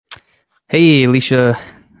Hey, Alicia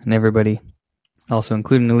and everybody, also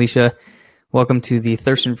including Alicia. Welcome to the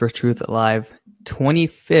Thirsting for Truth Live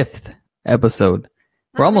 25th episode.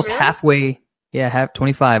 We're almost really? halfway. Yeah,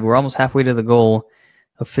 25. We're almost halfway to the goal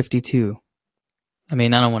of 52. I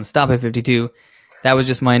mean, I don't want to stop at 52. That was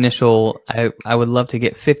just my initial. I would love to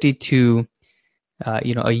get 52.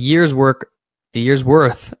 A year's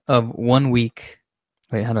worth of 1 week.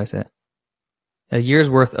 Wait, how do I say it? A year's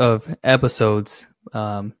worth of episodes.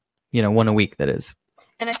 1 a week. That is.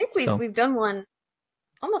 And I think we've done one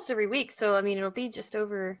almost every week. So, I mean, it'll be just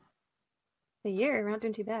over a year. We're not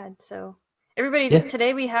doing too bad. So, everybody,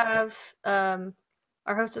 Today we have our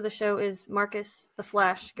host of the show is Marcus the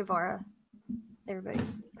Flash Guevara. Everybody,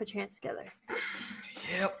 put your hands together.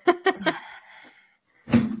 Yep.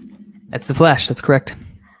 That's the Flash. That's correct.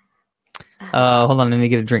 Hold on. Let me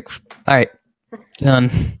get a drink. All right.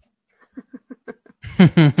 Done.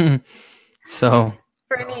 So...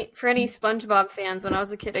 For any SpongeBob fans, when I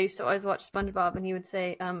was a kid, I used to always watch SpongeBob, and he would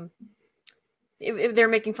say, if they're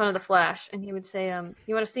making fun of the Flash, and he would say,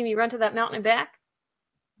 "You want to see me run to that mountain and back?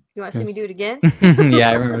 You want to see me do it again?" Yeah,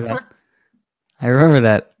 I remember that. I remember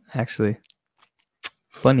that actually.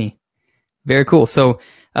 Funny, very cool. So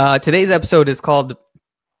today's episode is called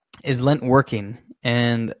 "Is Lent Working?"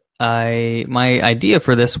 and my idea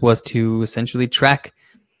for this was to essentially track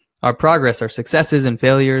our progress, our successes and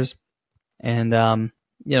failures, and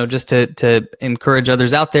just to encourage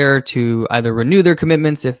others out there to either renew their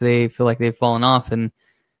commitments if they feel like they've fallen off and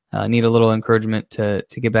need a little encouragement to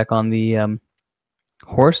get back on the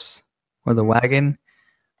horse or the wagon,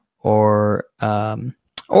 or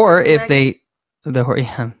if they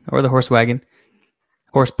the horse wagon,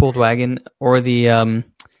 horse pulled wagon, or the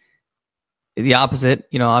opposite.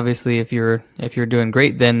 Obviously, if you're doing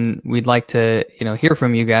great, then we'd like to hear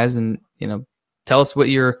from you guys and tell us what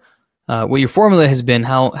your formula has been.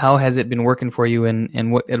 How has it been working for you,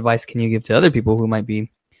 and what advice can you give to other people who might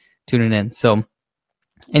be tuning in? So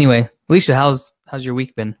anyway, Alicia, how's your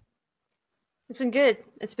week been? It's been good.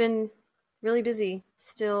 It's been really busy.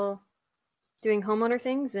 Still doing homeowner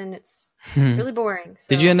things, and it's really boring. So.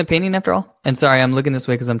 Did you end up painting after all? And sorry, I'm looking this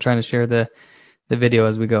way because I'm trying to share the video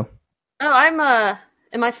as we go. Oh, am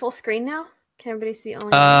I full screen now? Can everybody see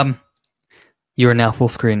only? You are now full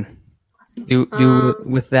screen. Do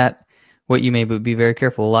with that what you may, but be very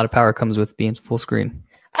careful. A lot of power comes with being full screen.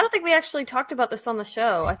 I don't think we actually talked about this on the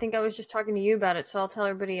show. I think I was just talking to you about it, so I'll tell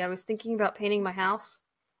everybody. I was thinking about painting my house,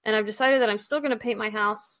 and I've decided that I'm still going to paint my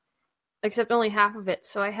house, except only half of it.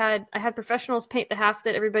 So I had professionals paint the half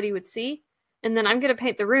that everybody would see, and then I'm going to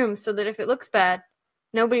paint the room so that if it looks bad,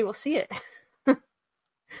 nobody will see it.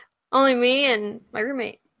 Only me and my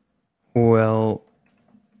roommate. Well,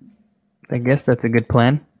 I guess that's a good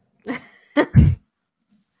plan. I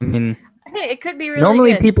mean, hey, it could be really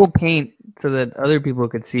normally good. People paint so that other people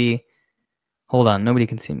could see. Hold on, nobody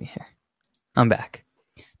can see me here. I'm back.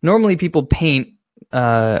 Normally people paint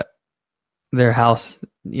their house,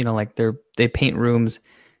 like they paint rooms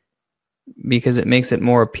because it makes it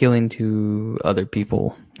more appealing to other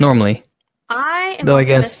people. Normally. I am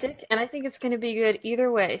optimistic, and I think it's going to be good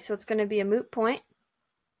either way. So it's going to be a moot point,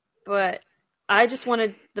 but I just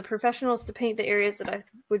wanted the professionals to paint the areas that I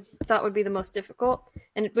thought would be the most difficult,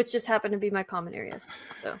 and which just happened to be my common areas.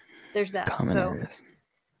 So there's that. Common areas.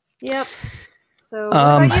 Yep. So what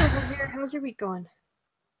about you? How's your week going?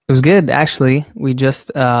 It was good, actually. We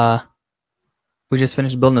just finished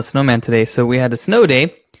building a snowman today, so we had a snow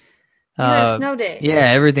day. You had a snow day.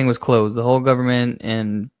 Yeah, everything was closed. The whole government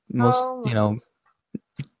and most,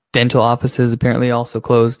 dental offices apparently also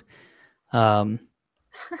closed. Had an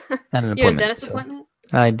appointment. You had a dentist appointment?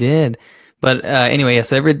 I did. But anyway, yeah,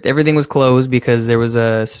 so everything was closed because there was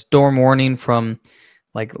a storm warning from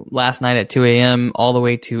like last night at 2 a.m. all the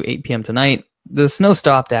way to 8 p.m. tonight. The snow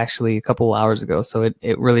stopped actually a couple hours ago, so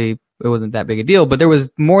it wasn't that big a deal. But there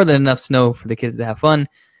was more than enough snow for the kids to have fun,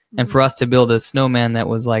 and for us to build a snowman that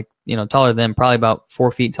was like taller than them, probably about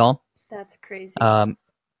 4 feet tall. That's crazy.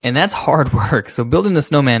 And that's hard work. So building a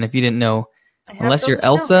snowman, if you didn't know, unless you're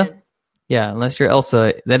Elsa,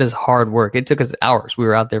 that is hard work. It took us hours. We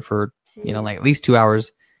were out there for like at least 2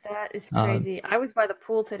 hours. That is crazy. I was by the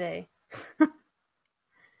pool today.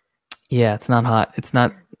 Yeah, it's not hot. It's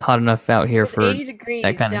not hot enough out here for 80 degrees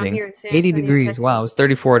that kind of down thing. Here in San 80 Antonio, degrees. Texas. Wow, it was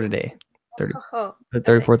 34 today.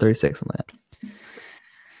 34, 36, something like that.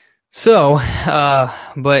 So,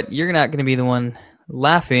 but you're not going to be the one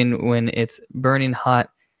laughing when it's burning hot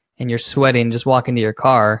and you're sweating just walking to your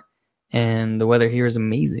car, and the weather here is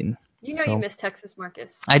amazing. You know you miss Texas,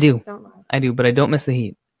 Marcus. I do. Don't lie. I do, but I don't miss the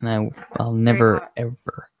heat, and I'll never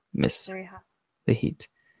ever miss Very hot. the heat.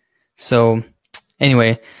 So,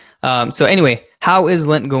 anyway, So anyway, how is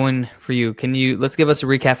Lent going for you? Let's give us a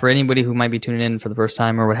recap for anybody who might be tuning in for the first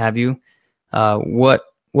time or what have you. What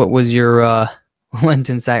was your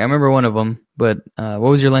Lenten I remember one of them, but what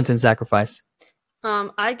was your Lenten sacrifice?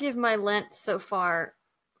 I give my Lent so far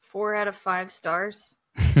 4 out of 5 stars.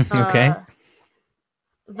 Okay.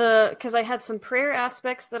 Because I had some prayer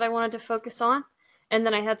aspects that I wanted to focus on, and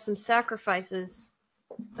then I had some sacrifices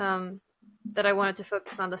that I wanted to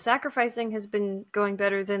focus on. The sacrificing has been going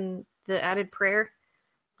better than the added prayer.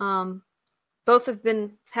 Both have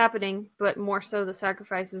been happening, but more so the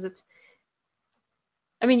sacrifices.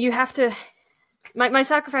 You have to. My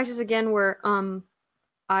sacrifices again were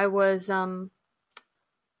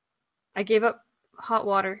I gave up hot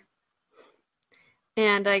water,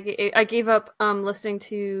 and I gave up listening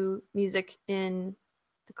to music in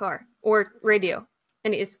the car or radio,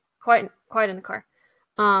 and it's quiet in the car.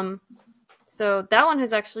 So that one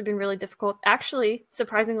has actually been really difficult. Actually,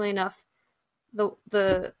 surprisingly enough,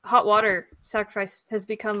 the hot water sacrifice has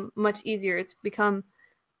become much easier. It's become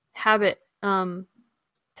habit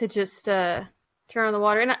to just turn on the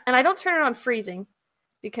water, and I don't turn it on freezing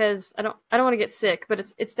because I don't want to get sick. But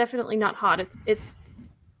it's definitely not hot. It's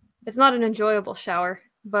not an enjoyable shower.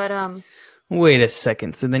 But wait a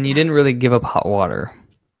second. So then you didn't really give up hot water,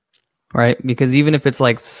 right? Because even if it's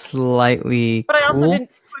like slightly but I also cool, didn't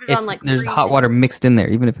put it on like there's freezing. hot water mixed in there,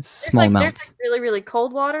 even if it's small amounts. There's like really, really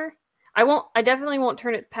cold water. I definitely won't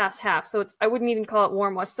turn it past half. So I wouldn't even call it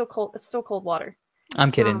warm water. It's still cold. It's still cold water.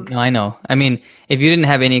 I'm kidding. No, I know. I mean, if you didn't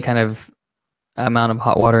have any kind of amount of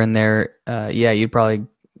hot water in there, yeah, you'd probably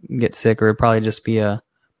get sick, or it'd probably just be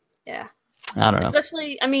I don't know.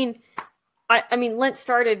 Especially, I mean, Lent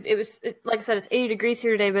started. Like I said, it's 80 degrees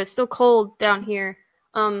here today, but it's still cold down here.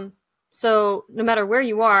 So no matter where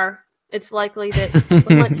you are, it's likely that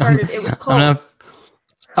when Lent started, it was cold.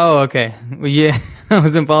 Oh, okay. Well, yeah, I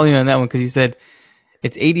wasn't following you on that one because you said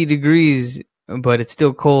it's 80 degrees, but it's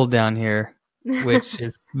still cold down here, which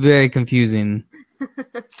is very confusing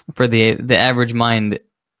for the average mind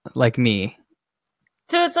like me.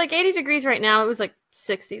 So it's like 80 degrees right now. It was like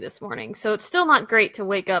 60 this morning, so it's still not great to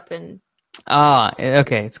wake up and.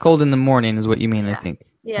 Okay. It's cold in the morning, is what you mean. Yeah. I think.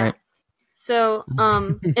 Yeah. Right? So,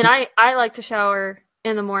 and I like to shower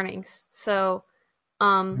in the mornings. So,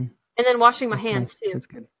 and then washing my hands too. That's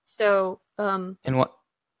good. So, and what?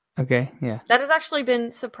 Okay, yeah. That has actually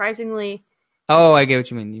been surprisingly. Oh, I get what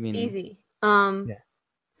you mean. You mean easy. Yeah.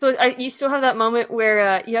 So you still have that moment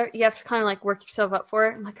where you have to kind of like work yourself up for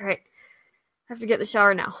it. I'm like, all right, I have to get the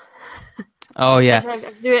shower now. Oh yeah. I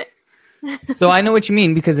have to do it. So I know what you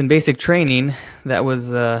mean, because in basic training, that was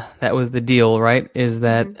the deal, right? Is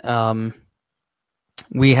that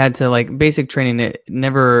we had to, like, basic training.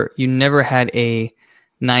 You never had a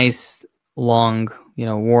nice long,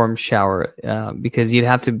 warm shower, because you'd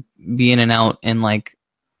have to be in and out in like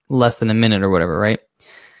less than a minute or whatever, right?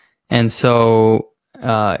 And so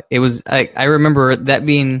it was. I remember that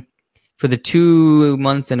being for the 2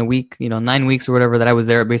 months and a week, 9 weeks or whatever that I was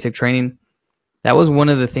there at basic training. That was one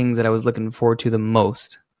of the things that I was looking forward to the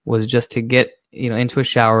most, was just to get, into a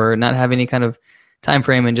shower, not have any kind of time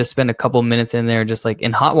frame, and just spend a couple minutes in there, just like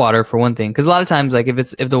in hot water for one thing. Because a lot of times, like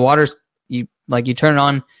if the water's you turn it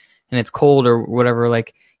on and it's cold or whatever,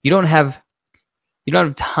 like you don't have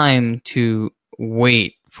time to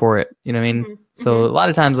wait for it. You know what I mean? Mm-hmm. So a lot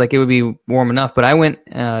of times, like, it would be warm enough, but I went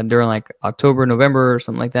during like October, November or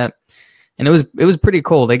something like that, and it was pretty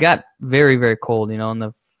cold. It got very, very cold, in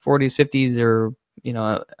the 40s, 50s, or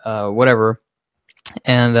whatever.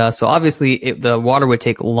 And so obviously the water would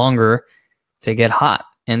take longer to get hot.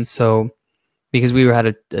 And so because we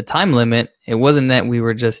had a time limit, it wasn't that we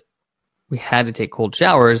had to take cold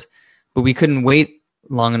showers, but we couldn't wait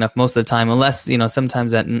long enough most of the time, unless,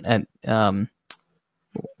 sometimes at night,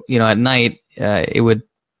 it would,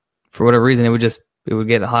 for whatever reason, it would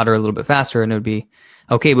get hotter a little bit faster, and it would be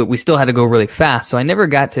okay, but we still had to go really fast. So I never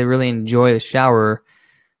got to really enjoy the shower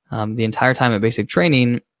the entire time at basic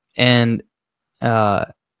training. And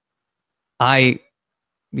I,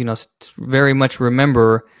 very much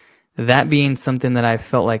remember that being something that I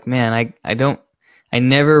felt like, man, I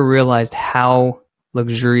never realized how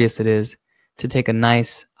luxurious it is to take a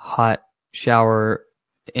nice hot shower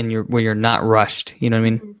where you're not rushed. You know what I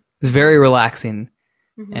mean? Mm-hmm. It's very relaxing.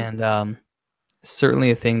 Mm-hmm. And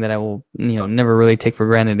certainly a thing that I will, never really take for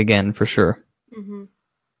granted again, for sure. Mm-hmm.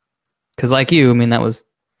 'Cause like you, I mean, that was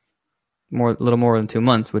a little more than 2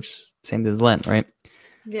 months, which same as Lent, right?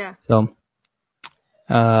 Yeah. So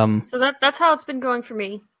that's how it's been going for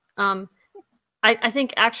me. I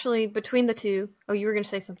think actually between the two. Oh, you were going to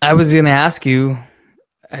say something. I was going to ask you,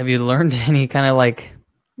 have you learned any kind of like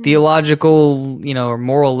theological, or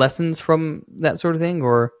moral lessons from that sort of thing,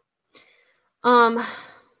 or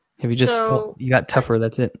have you just felt you got tougher?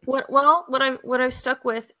 That's it. What I've stuck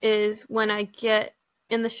with is when I get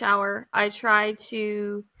in the shower, I try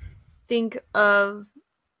to think of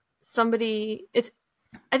somebody.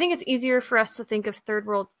 I think it's easier for us to think of third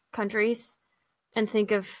world countries and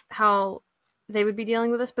think of how they would be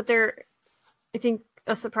dealing with this, but I think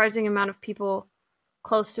a surprising amount of people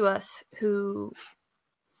close to us who,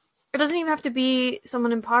 it doesn't even have to be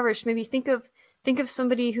someone impoverished. Maybe think of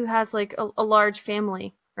somebody who has like a large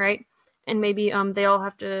family, right? And maybe they all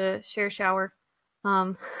have to share a shower.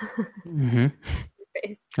 Mm-hmm.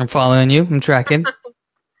 I'm following you. I'm tracking.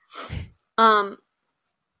 But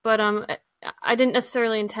I didn't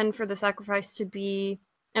necessarily intend for the sacrifice to be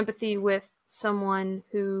empathy with someone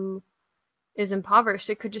who is impoverished.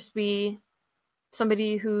 It could just be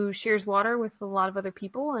somebody who shares water with a lot of other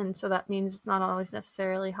people, and so that means it's not always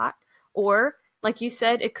necessarily hot. Or, like you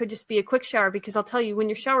said, it could just be a quick shower, because I'll tell you, when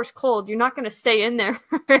your shower's cold, you're not going to stay in there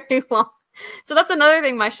very long. So that's another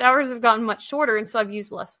thing. My showers have gotten much shorter, and so I've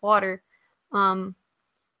used less water. I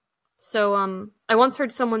once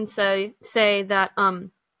heard someone say that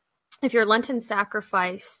if your Lenten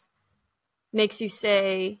sacrifice makes you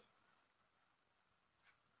say,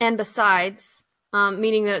 and besides,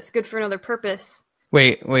 meaning that it's good for another purpose.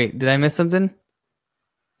 Wait, did I miss something?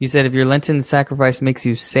 You said if your Lenten sacrifice makes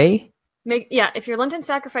you say? If your Lenten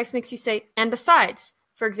sacrifice makes you say, and besides,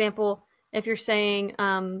 for example, if you're saying,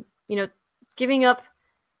 giving up,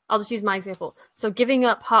 I'll just use my example. So giving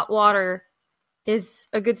up hot water is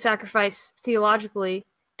a good sacrifice theologically,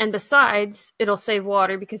 and besides, it'll save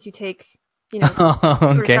water because you take,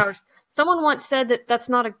 okay. showers. Someone once said that that's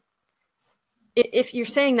not if you're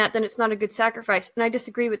saying that, then it's not a good sacrifice. And I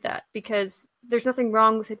disagree with that, because there's nothing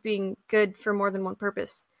wrong with it being good for more than one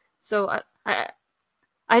purpose. So I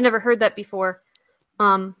never heard that before,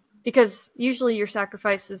 because usually your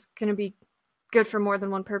sacrifice is going to be good for more than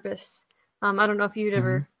one purpose. I don't know if you'd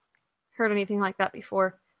ever heard anything like that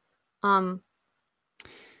before. Well,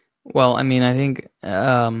 I mean, I think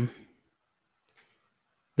the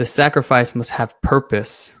sacrifice must have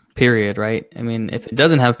purpose, period, right? I mean, if it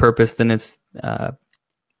doesn't have purpose, then it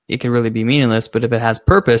can really be meaningless. But if it has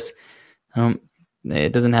purpose,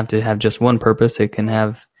 it doesn't have to have just one purpose. It can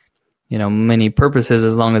have, many purposes,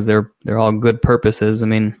 as long as they're all good purposes. I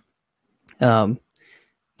mean,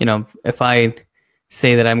 if I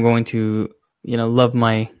say that I'm going to, love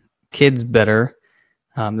my kids better,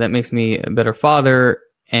 that makes me a better father,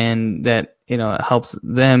 and that, it helps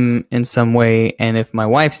them in some way. And if my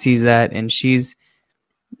wife sees that and she's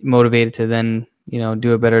motivated to then,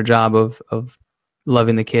 do a better job of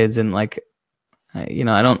loving the kids, and I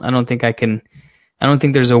don't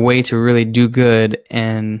think there's a way to really do good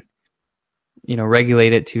and,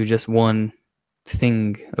 regulate it to just one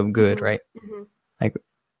thing of good, right? Mm-hmm. Like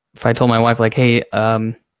if I told my wife, like, hey,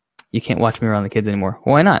 you can't watch me around the kids anymore.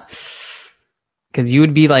 Well, why not? Because you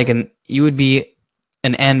would be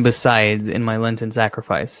an and besides in my Lenten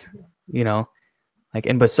sacrifice, and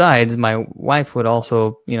besides, my wife would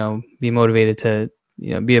also, be motivated to,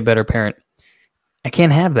 be a better parent. I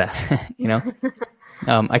can't have that,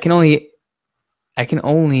 I can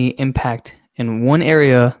only impact in one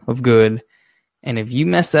area of good. And if you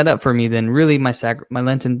mess that up for me, then really my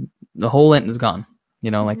Lenten, the whole Lent is gone.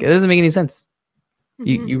 It doesn't make any sense.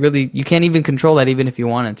 Mm-hmm. You can't even control that, even if you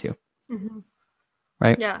wanted to. Mm-hmm.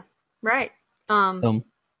 Right? Yeah. Right.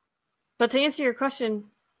 But to answer your question,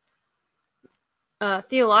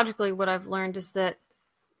 theologically, what I've learned is that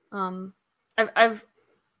I've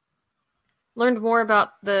learned more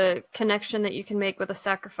about the connection that you can make with a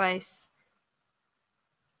sacrifice,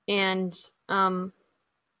 and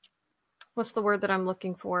what's the word that I'm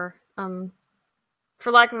looking for?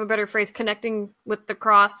 For lack of a better phrase, connecting with the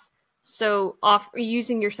cross. So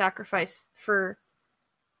using your sacrifice for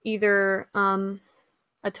either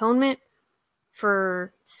atonement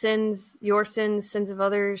for sins, your sins of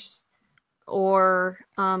others, or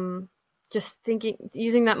just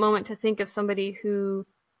using that moment to think of somebody who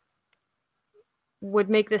would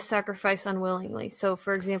make this sacrifice unwillingly. So,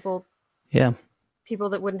 for example, people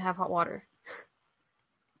that wouldn't have hot water.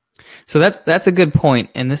 So that's a good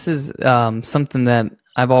point, and this is something that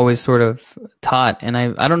I've always sort of taught, and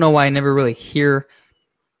I don't know why I never really hear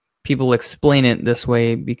people explain it this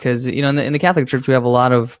way, because in the Catholic Church we have a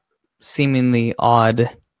lot of seemingly odd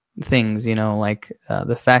things, like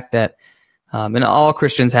the fact that, and all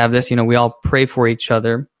Christians have this, we all pray for each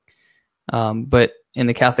other, but in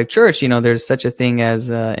the Catholic Church, there's such a thing as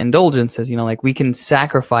indulgences, like we can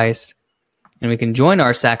sacrifice and we can join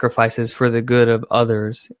our sacrifices for the good of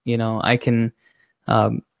others. I can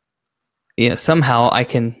somehow I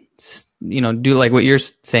can, do like what you're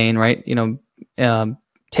saying, right?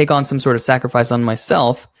 Take on some sort of sacrifice on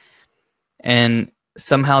myself, and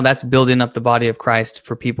somehow that's building up the body of Christ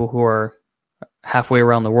for people who are halfway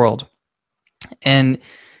around the world. And,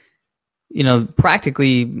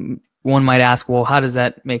 practically one might ask, well, how does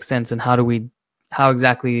that make sense? And how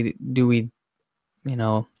exactly do we,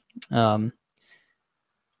 I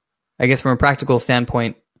guess from a practical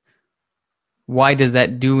standpoint, why does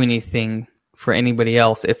that do anything for anybody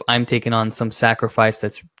else if I'm taking on some sacrifice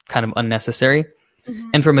that's kind of unnecessary? Mm-hmm.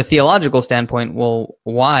 And from a theological standpoint, well,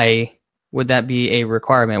 why would that be a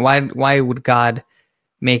requirement? Why would God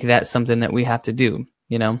make that something that we have to do?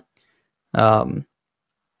 And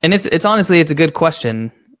it's honestly, it's a good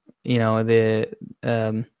question. It's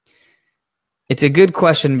a good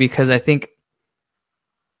question because I think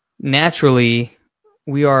naturally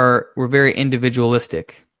we're very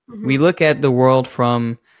individualistic. Mm-hmm. We look at the world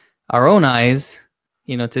from our own eyes,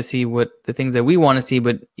 to see what the things that we want to see,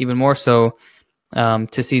 but even more so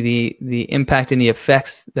to see the impact and the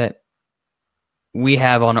effects that we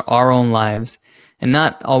have on our own lives, and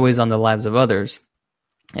not always on the lives of others.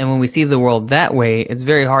 And when we see the world that way, it's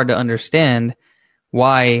very hard to understand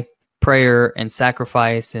why prayer and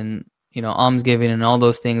sacrifice and almsgiving and all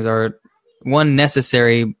those things are, one,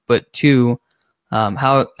 necessary, but two,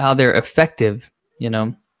 how they're effective.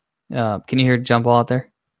 Can you hear John Paul out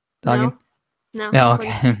there talking? No. Oh,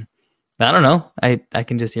 okay. I don't know. I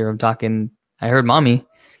can just hear him talking. I heard mommy.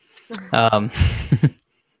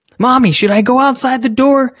 Mommy, should I go outside the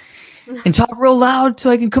door and talk real loud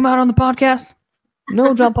so I can come out on the podcast?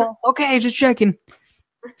 No, John Paul. Okay, just checking.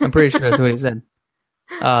 I'm pretty sure that's what he said.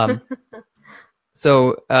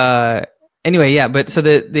 Anyway, yeah, but so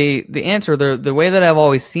the answer, the way that I've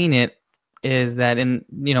always seen it is that in,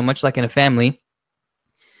 much like in a family,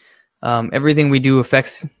 everything we do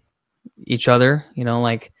affects each other.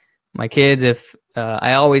 Like my kids, if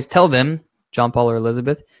I always tell them, John Paul or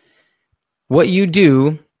Elizabeth, what you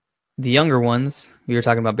do, the younger ones, we were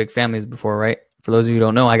talking about big families before, right? For those of you who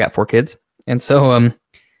don't know, I got 4 kids. And so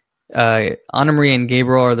Anna Marie and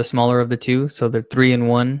Gabriel are the smaller of the two. So they're 3 and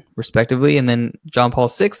 1 respectively. And then John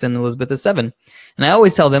Paul's 6 and Elizabeth is 7. And I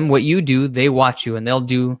always tell them what you do, they watch you and they'll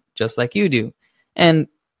do just like you do. And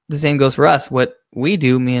the same goes for us. What we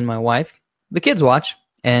do, me and my wife, the kids watch,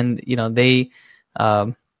 and, they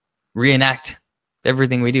reenact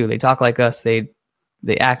everything we do. They talk like us. They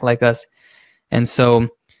act like us. And so,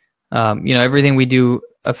 everything we do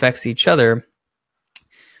affects each other.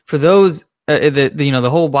 For those, the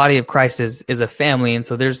whole body of Christ is a family. And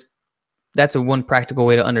so that's one practical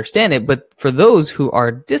way to understand it. But for those who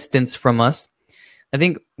are distanced from us, I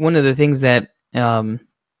think one of the things that,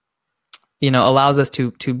 allows us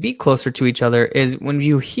to be closer to each other is when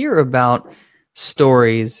you hear about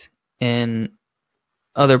stories in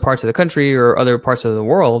other parts of the country or other parts of the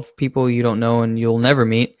world, people you don't know and you'll never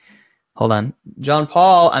meet. Hold on. John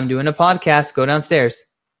Paul, I'm doing a podcast. Go downstairs.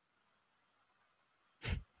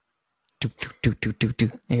 You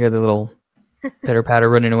hear the little pitter patter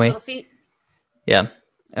running away. Little feet. Yeah.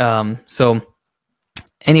 So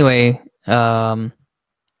anyway, what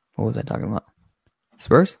was I talking about?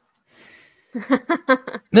 Spurs?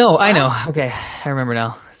 No, I know. Okay, I remember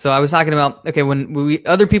now. So I was talking about, when we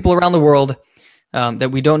other people around the world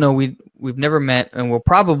that we don't know, we've never met and will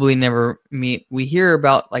probably never meet, we hear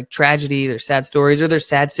about like tragedy, their sad stories, or their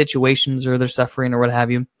sad situations, or their suffering, or what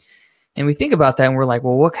have you. And we think about that and we're like,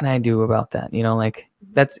 well, what can I do about that?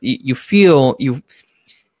 That's, you feel,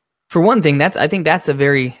 for one thing, I think that's a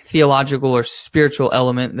very theological or spiritual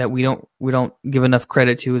element that we don't give enough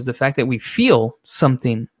credit to, is the fact that we feel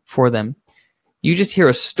something for them. You just hear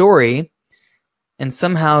a story and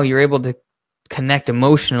somehow you're able to connect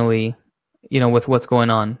emotionally, with what's going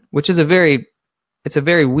on, which is it's a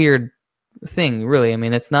very weird thing, really. I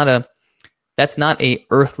mean, that's not a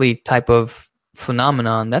earthly type of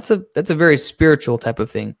phenomenon. That's a very spiritual type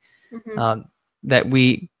of thing, mm-hmm. That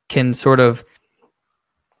we can sort of,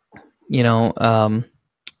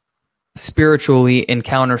 spiritually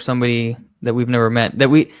encounter somebody that we've never met, that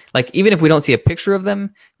we like, even if we don't see a picture of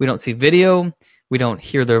them, we don't see video, we don't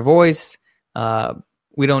hear their voice,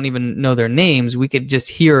 we don't even know their names. We could just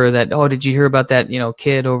hear that, oh, did you hear about that,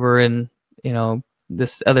 kid over in,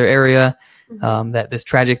 this other area, mm-hmm. That this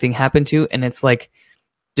tragic thing happened to? And it's like,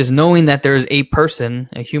 just knowing that there's a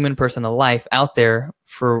human person, a life out there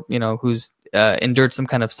for, who's endured some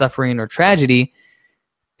kind of suffering or tragedy,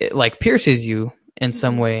 it like pierces you in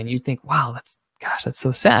some way. And you think, wow, that's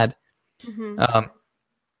so sad. Mm-hmm.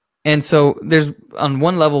 And so there's, on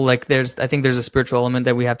one level, like I think there's a spiritual element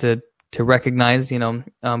that we have to recognize,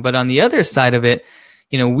 but on the other side of it,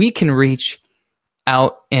 we can reach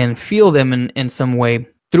out and feel them in some way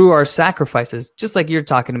through our sacrifices, just like you're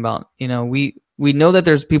talking about. We know that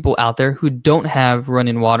there's people out there who don't have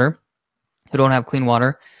running water, who don't have clean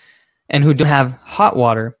water, and who don't have hot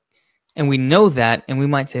water. And we know that, and we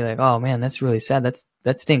might say like, oh man, that's really sad.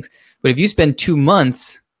 That stinks. But if you spend 2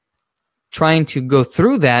 months trying to go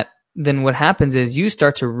through that, then what happens is you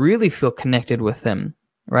start to really feel connected with them,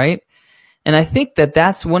 right? And I think that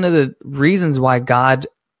that's one of the reasons why God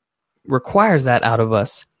requires that out of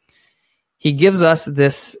us. He gives us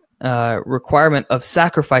this requirement of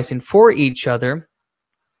sacrificing for each other,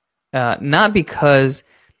 not because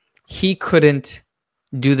he couldn't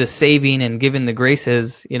do the saving and giving the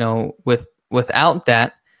graces, without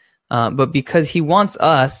that, but because he wants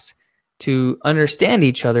us to understand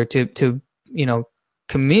each other, to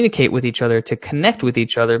communicate with each other, to connect with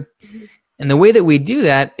each other. Mm-hmm. And the way that we do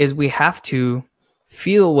that is we have to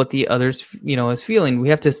feel what the others, is feeling. We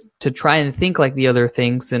have to try and think like the other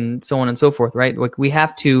thinks, and so on and so forth, right? Like we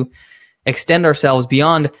have to extend ourselves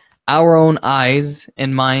beyond our own eyes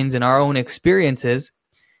and minds and our own experiences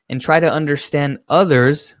and try to understand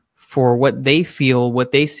others for what they feel,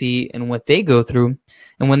 what they see, and what they go through.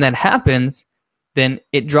 And when that happens, then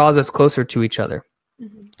it draws us closer to each other.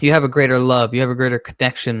 Mm-hmm. You have a greater love. You have a greater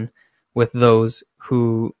connection with those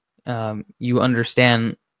who you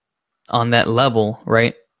understand on that level,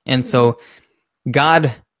 right? And so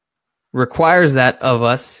God requires that of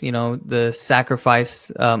us, the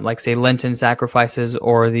sacrifice, like say Lenten sacrifices,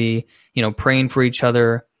 or the, praying for each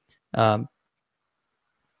other.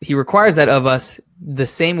 He requires that of us the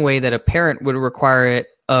same way that a parent would require it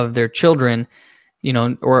of their children,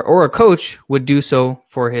 or a coach would do so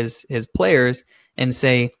for his players, and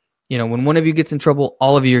say, when one of you gets in trouble,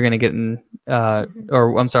 all of you are going to get in,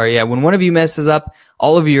 when one of you messes up,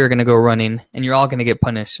 all of you are going to go running and you're all going to get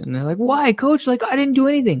punished. And they're like, why, coach? Like, I didn't do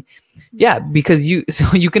anything. Yeah, because so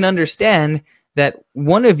you can understand that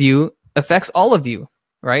one of you affects all of you,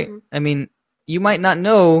 right? Mm-hmm. I mean, you might not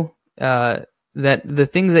know that the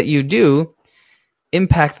things that you do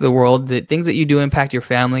impact the world, the things that you do impact your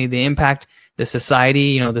family, they impact the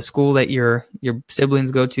society, the school that your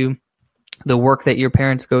siblings go to, the work that your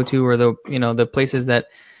parents go to, or the places that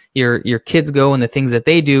your kids go, and the things that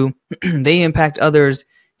they do, they impact others,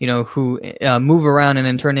 who move around, and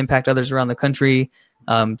in turn impact others around the country,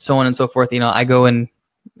 so on and so forth. I go, and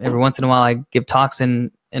every once in a while I give talks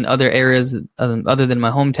in other areas other than my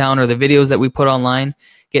hometown, or the videos that we put online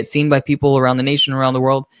get seen by people around the nation, around the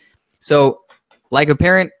world. So like a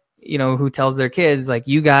parent, who tells their kids, like,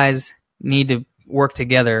 you guys need to work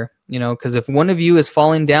together, because if one of you is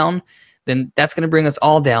falling down, then that's going to bring us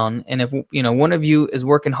all down. And if, one of you is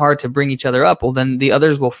working hard to bring each other up, well, then the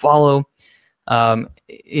others will follow.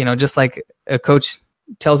 Just like a coach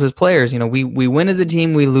tells his players, we win as a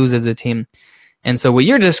team, we lose as a team. And so what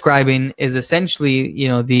you're describing is essentially,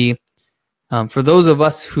 for those of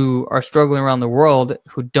us who are struggling around the world,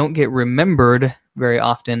 who don't get remembered very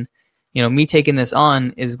often, me taking this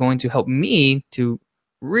on is going to help me to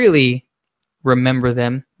really remember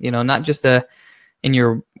them, not just in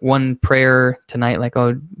your one prayer tonight, like,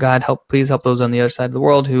 oh, God, please help those on the other side of the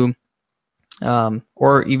world who,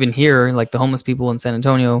 or even here, like the homeless people in San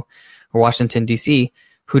Antonio or Washington, D.C.,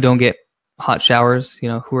 who don't get hot showers,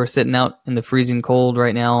 who are sitting out in the freezing cold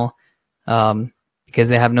right now because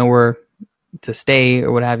they have nowhere to stay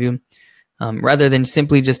or what have you. Rather than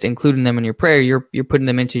simply just including them in your prayer, you're putting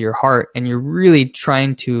them into your heart, and you're really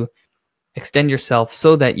trying to extend yourself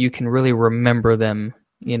so that you can really remember them,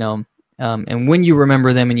 and when you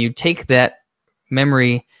remember them and you take that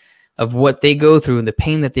memory of what they go through and the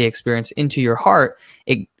pain that they experience into your heart,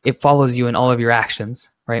 it follows you in all of your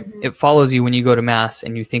actions, right? Mm-hmm. It follows you when you go to mass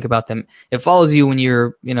and you think about them. It follows you when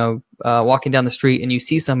you're, walking down the street and you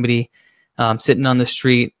see somebody sitting on the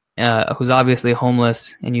street who's obviously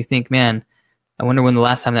homeless, and you think, man, I wonder when the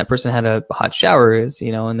last time that person had a hot shower is,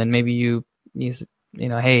 and then maybe you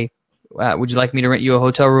hey, would you like me to rent you a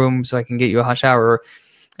hotel room so I can get you a hot shower? Or,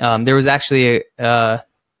 there was actually I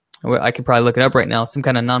could probably look it up right now, some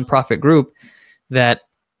kind of nonprofit group that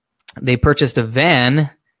they purchased a van,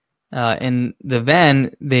 and the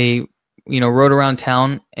van, they, rode around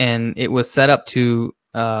town, and it was set up to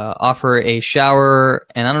offer a shower,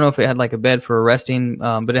 and I don't know if it had like a bed for resting,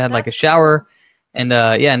 but it had like a shower, and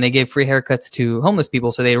and they gave free haircuts to homeless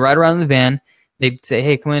people. So they'd ride around in the van, they'd say,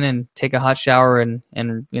 hey, come in and take a hot shower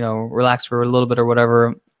and relax for a little bit or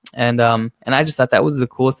whatever. And I just thought that was the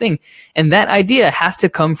coolest thing. And that idea has to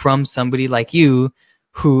come from somebody like you,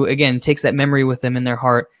 who, again, takes that memory with them in their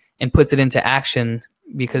heart and puts it into action,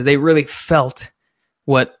 because they really felt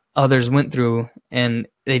what others went through, and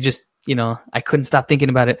they just I couldn't stop thinking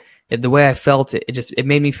about it. The way I felt, it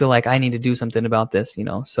made me feel like I need to do something about this,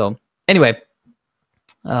 So anyway,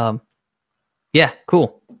 yeah,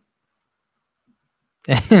 cool.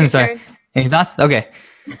 Sorry. Any thoughts? Okay.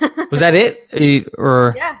 Was that it?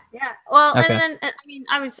 Or yeah. Well, okay. And then I mean,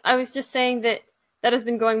 I was just saying that has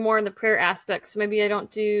been going more in the prayer aspect. So maybe I don't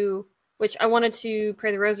do, which I wanted to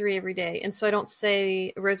pray the rosary every day, and so I don't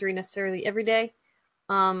say a rosary necessarily every day.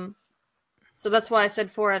 So that's why I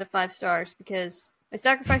said 4 out of 5 stars, because my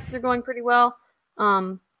sacrifices are going pretty well,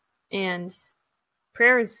 and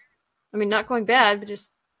prayer is, I mean, not going bad, but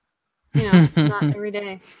just not every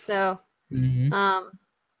day. So.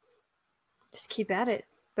 Just keep at it.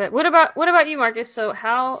 But what about you, Marcus? So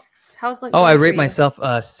how's Lent? Oh, I rate myself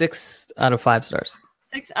 6 out of 5 stars.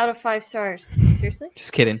 6 out of 5 stars. Seriously?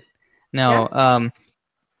 Just kidding. No,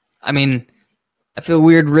 I mean, I feel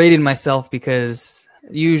weird rating myself because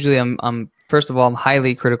usually I'm first of all, I'm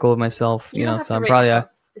highly critical of myself, so I'm probably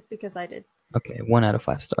just because I did. Okay, 1 out of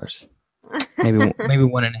 5 stars. Maybe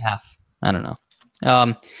 1.5. I don't know.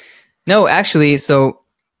 No, actually, so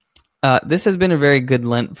this has been a very good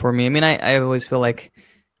Lent for me. I mean, I always feel like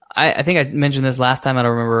I think I mentioned this last time. I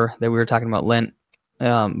don't remember that we were talking about Lent,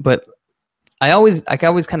 but I always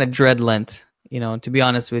kind of dread Lent. To be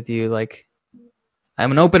honest with you, like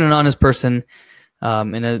I'm an open and honest person,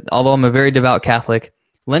 and although I'm a very devout Catholic,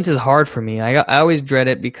 Lent is hard for me. I always dread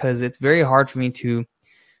it because it's very hard for me to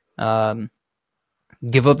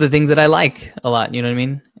give up the things that I like a lot. You know what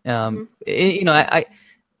I mean?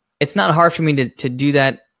 It's not hard for me to do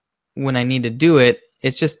that when I need to do it.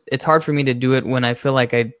 It's hard for me to do it when I feel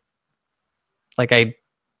like I'm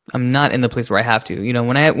not in the place where I have to.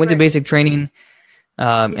 When I went to basic training,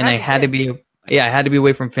 and I had to be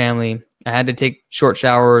away from family. I had to take short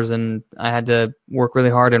showers and I had to work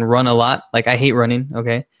really hard and run a lot. Like I hate running.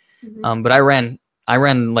 Okay. But I ran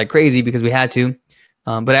like crazy because we had to.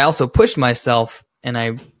 But I also pushed myself and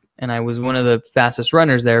I was one of the fastest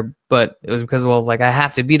runners there, but it was because I was like, I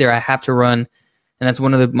have to be there. I have to run. And that's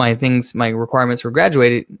one of my requirements for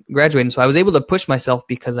graduating. So I was able to push myself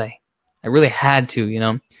because I really had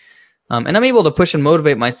to, and I'm able to push and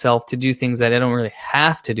motivate myself to do things that I don't really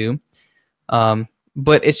have to do.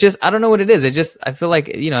 But it's just, I don't know what it is. I feel like,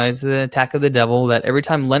 it's an attack of the devil that every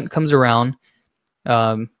time Lent comes around,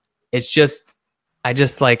 I'd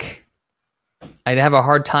have a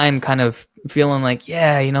hard time kind of feeling like,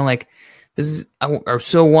 like this is, I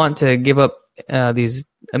so want to give up these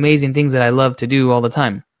amazing things that I love to do all the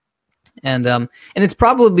time. And it's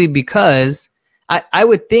probably because I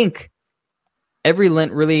would think every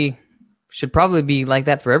Lent really should probably be like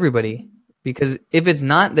that for everybody, because if it's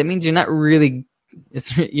not, that means you're not really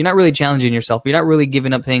challenging yourself. You're not really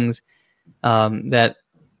giving up things that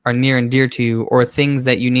are near and dear to you, or things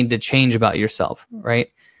that you need to change about yourself, right?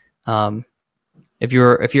 If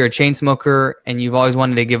you're a chain smoker and you've always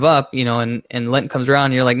wanted to give up, and Lent comes around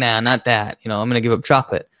and you're like, nah, not that, I'm going to give up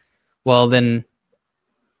chocolate. Well, then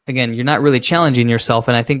again, you're not really challenging yourself.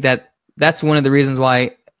 And I think that's one of the reasons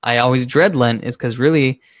why I always dread Lent, is because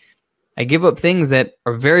really I give up things that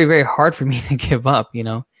are very, very hard for me to give up,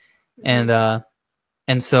 and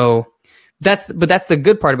so that's the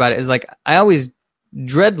good part about it, is like, I always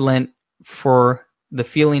dread Lent for the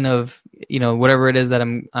feeling of, whatever it is that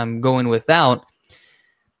I'm going without,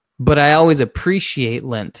 but I always appreciate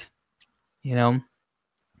Lent.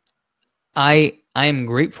 I am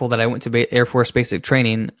grateful that I went to Air Force basic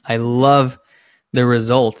training. I love the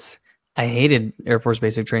results. I hated Air Force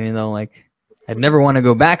basic training though. Like I'd never want to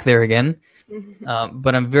go back there again.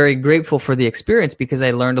 But I'm very grateful for the experience because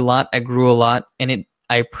I learned a lot. I grew a lot, and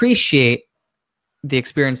I appreciate the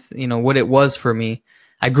experience, what it was for me.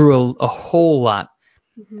 I grew a whole lot.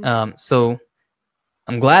 So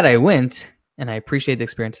I'm glad I went, and I appreciate the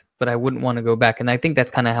experience, but I wouldn't want to go back. And I think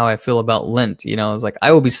that's kind of how I feel about Lent. It's like,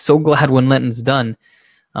 I will be so glad when Lent's done.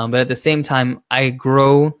 But at the same time, I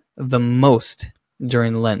grow the most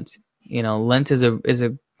during Lent. Lent is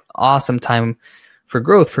a awesome time for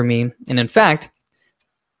growth for me. And in fact,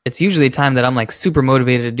 it's usually a time that I'm like super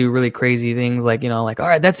motivated to do really crazy things. Like, like, all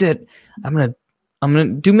right, that's it. I'm going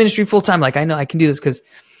to do ministry full time. Like, I know I can do this because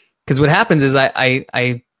what happens is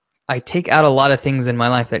I take out a lot of things in my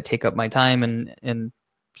life that take up my time and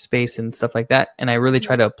space and stuff like that. And I really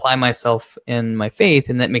try to apply myself in my faith,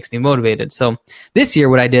 and that makes me motivated. So this year,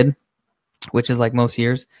 what I did, which is like most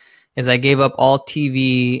years, is I gave up all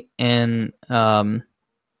TV and,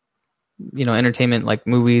 entertainment, like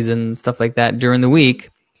movies and stuff like that during the week,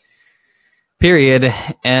 period.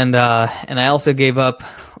 And I also gave up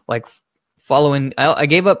like I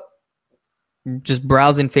gave up just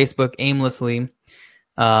browsing Facebook aimlessly.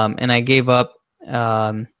 And I gave up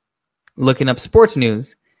looking up sports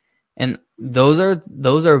news. And those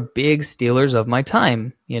are big stealers of my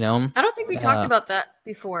time, you know. I don't think we talked about that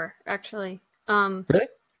before, actually. Really?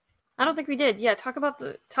 I don't think we did. Yeah, talk about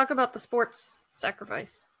the sports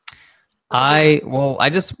sacrifice.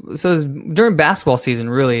 During basketball season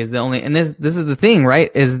really is the only, and this is the thing, right?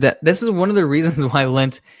 Is that this is one of the reasons why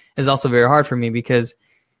Lent is also very hard for me, because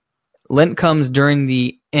Lent comes during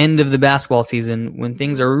the end of the basketball season when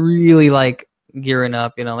things are really like gearing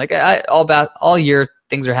up, you know, like all year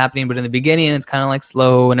things are happening, but in the beginning it's kind of like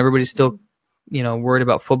slow and everybody's still, you know, worried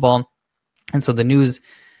about football. And so the news,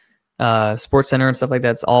 Sports Center and stuff like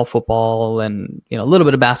that's all football and, you know, a little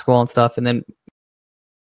bit of basketball and stuff. And then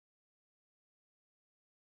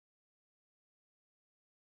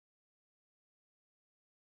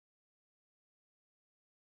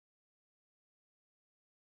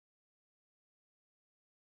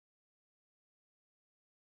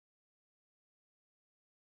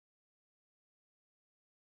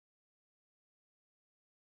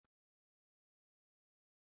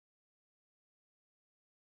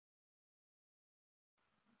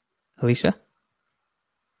Alicia?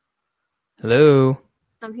 Hello?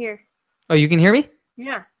 I'm here. Oh, you can hear me?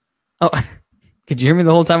 Yeah. Oh, could you hear me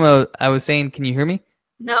the whole time I was saying, can you hear me?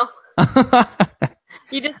 No.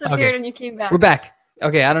 You disappeared Okay. and you came back. We're back.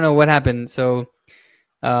 Okay, I don't know what happened. So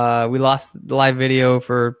we lost the live video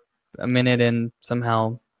for a minute and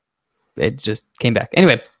somehow it just came back.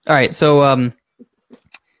 Anyway, all right. So what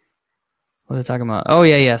was I talking about? Oh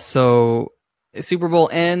yeah. So Super Bowl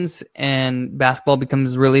ends and basketball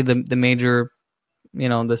becomes really the major, you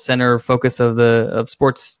know, the center focus of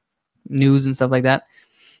sports news and stuff like that.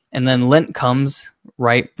 And then Lent comes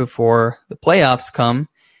right before the playoffs come,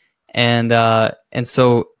 and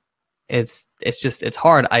so it's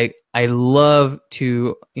hard. I love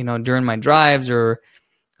to, you know, during my drives or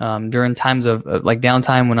during times of like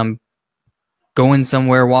downtime when I'm going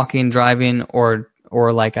somewhere, walking, driving, or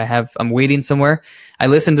like I'm waiting somewhere, I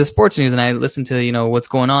listen to sports news and I listen to, you know, what's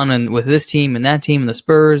going on and with this team and that team and the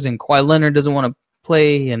Spurs and Kawhi Leonard doesn't want to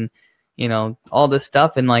play and, you know, all this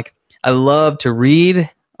stuff. And like I love to read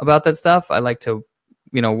about that stuff. I like to,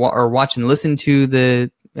 you know, or watch and listen to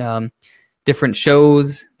the different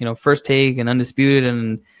shows, you know, First Take and Undisputed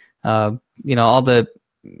and, you know, all the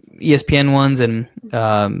ESPN ones. And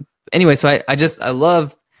anyway, so I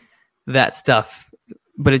love that stuff,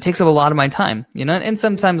 but it takes up a lot of my time, you know, and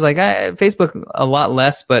sometimes like Facebook a lot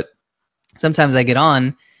less, but sometimes I get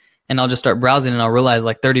on and I'll just start browsing and I'll realize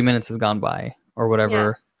like 30 minutes has gone by or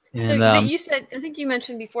whatever. Yeah. And so you said, I think you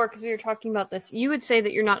mentioned before, because we were talking about this, you would say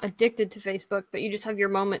that you're not addicted to Facebook, but you just have your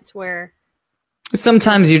moments where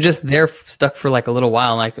sometimes you're just there stuck for like a little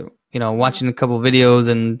while, like, you know, watching a couple of videos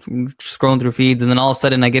and scrolling through feeds. And then all of a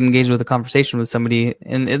sudden I get engaged with a conversation with somebody.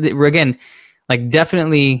 And again, like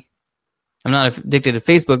definitely I'm not addicted to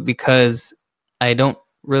Facebook because I don't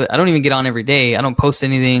even get on every day. I don't post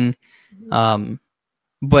anything.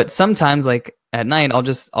 But sometimes like at night,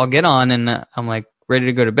 I'll get on and I'm like ready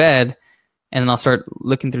to go to bed. And then I'll start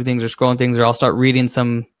looking through things or scrolling things, or I'll start reading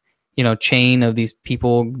some, you know, chain of these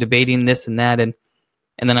people debating this and that. And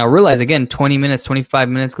then I'll realize again, 20 minutes, 25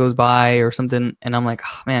 minutes goes by or something. And I'm like,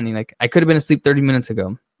 oh man, like I could have been asleep 30 minutes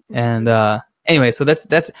ago. And, anyway, so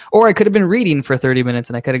that's, or I could have been reading for 30 minutes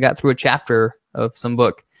and I could have got through a chapter of some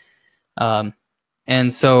book.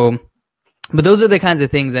 And so, but those are the kinds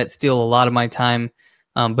of things that steal a lot of my time.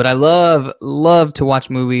 But I love to watch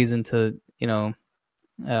movies and to, you know,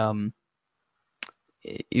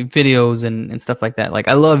 videos and stuff like that. Like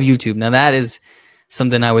I love YouTube. Now that is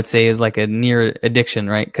something I would say is like a near addiction,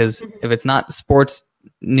 right? Because if it's not sports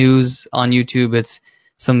news on YouTube, it's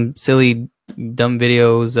some silly, dumb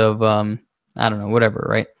videos of, I don't know, whatever,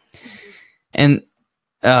 right? And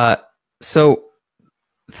so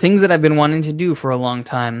things that I've been wanting to do for a long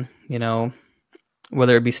time, you know,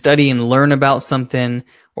 whether it be study and learn about something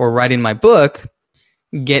or writing my book,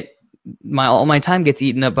 all my time gets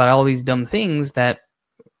eaten up by all these dumb things that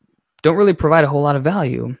don't really provide a whole lot of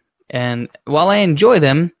value. And while I enjoy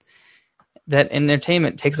them, that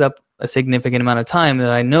entertainment takes up a significant amount of time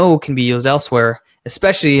that I know can be used elsewhere,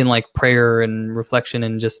 especially in like prayer and reflection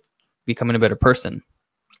and just becoming a better person.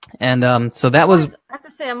 And so that was. I have to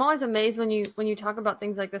say, I'm always amazed when you talk about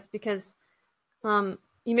things like this, because you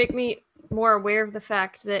make me more aware of the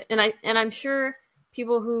fact that, and I'm sure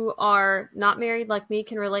people who are not married like me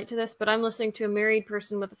can relate to this, but I'm listening to a married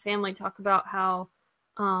person with a family talk about how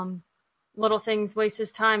little things waste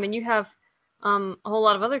his time, and you have a whole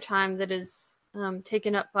lot of other time that is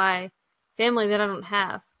taken up by family that I don't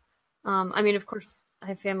have. I mean, of course, I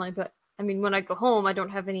have family, but I mean, when I go home, I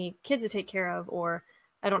don't have any kids to take care of, or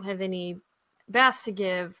I don't have any baths to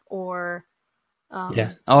give or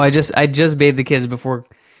Yeah. Oh, I just bathed the kids before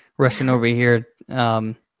rushing over here.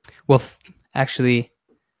 Actually,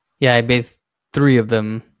 yeah, I bathed 3 of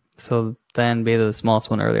them. So then bathed the smallest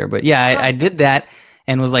one earlier. But yeah, I did that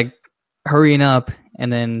and was like hurrying up,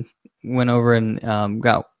 and then went over and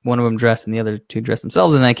got one of them dressed and the other 2 dressed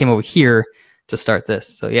themselves, and then I came over here to start this.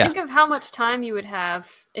 So yeah. Think of how much time you would have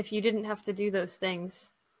if you didn't have to do those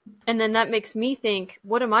things. And then that makes me think,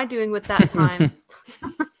 what am I doing with that time?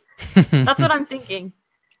 That's what I'm thinking.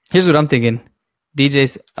 Here's what I'm thinking.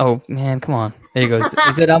 DJ's, oh man, come on. There he goes.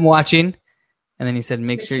 He said, I'm watching. And then he said,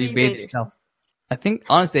 make sure you bathe yourself.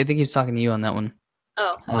 Honestly, I think he's talking to you on that one.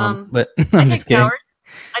 Oh, but I'm just kidding.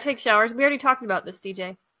 I take showers. We already talked about this,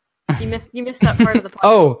 DJ. You missed that part of the podcast.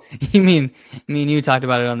 Oh, you mean me and you talked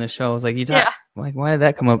about it on this show. I was like, like, why did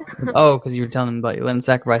that come up? Oh, because you were telling him about your Lenten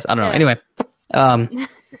sacrifice. I don't know. Anyway.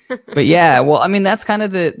 But yeah, well, I mean, that's kind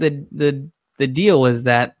of the deal is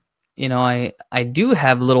that, you know, I do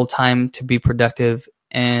have little time to be productive.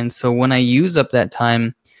 And so when I use up that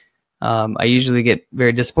time, I usually get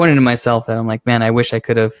very disappointed in myself that I'm like, man, I wish I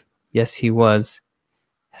could have. Yes, he was.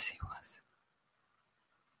 Yes, he was.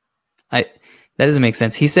 That doesn't make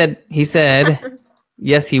sense. He said,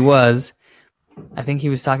 yes, he was. I think he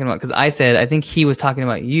was talking about, because I said, I think he was talking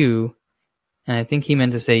about you. And I think he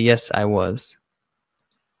meant to say, yes, I was.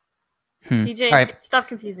 DJ, right. Stop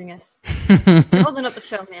confusing us. You're holding up the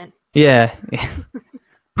show, man. Yeah.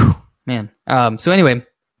 Man. So anyway,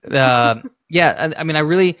 yeah, I mean, I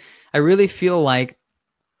really feel like,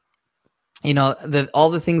 you know, all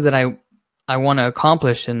the things that I want to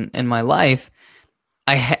accomplish in my life,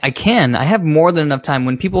 I have more than enough time.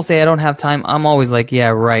 When people say I don't have time, I'm always like, yeah,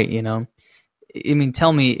 right. You know, I mean,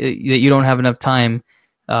 tell me that you don't have enough time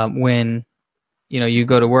when, you know, you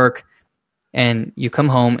go to work and you come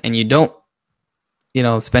home and you don't, you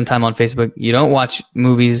know, spend time on Facebook. You don't watch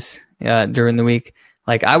movies during the week.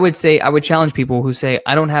 Like I would challenge people who say,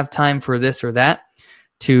 I don't have time for this or that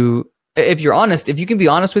to, if you're honest, if you can be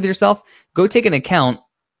honest with yourself, go take an account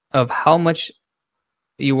of how much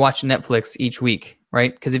you watch Netflix each week,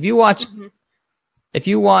 right? Because if you watch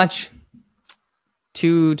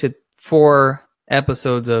 2 to 4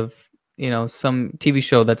 episodes of, you know, some TV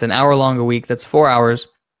show that's an hour long a week, that's 4 hours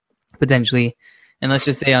potentially, and let's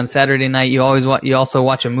just say on Saturday night you also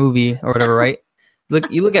watch a movie or whatever, right?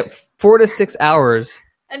 You look at 4 to 6 hours.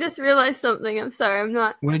 I just realized something. I'm sorry. I'm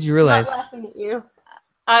not. What did you realize? I'm not laughing at you.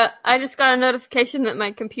 I just got a notification that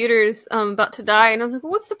my computer is about to die, and I was like,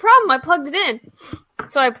 well, "What's the problem? I plugged it in."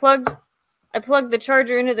 So I plugged the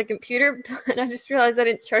charger into the computer, and I just realized I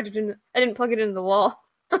didn't plug it into the wall.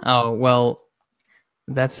 Oh well,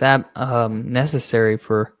 that's necessary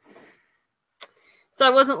for. So I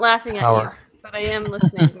wasn't laughing at you, but I am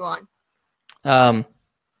listening. Go on.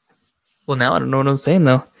 Well, now I don't know what I'm saying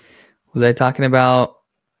though. Was I talking about?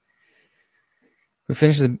 We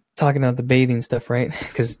finished talking about the bathing stuff, right?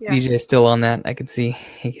 Because DJ is still on that. I could see.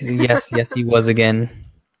 Yes, he was again.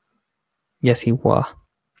 Yes, he was.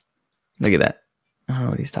 Look at that. I don't know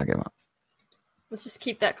what he's talking about. Let's just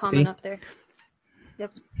keep that comment up there.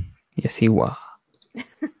 Yep. Yes, he was.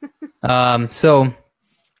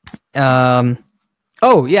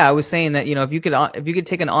 Oh yeah, I was saying that, you know, if you could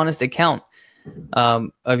take an honest account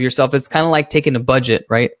of yourself, it's kind of like taking a budget,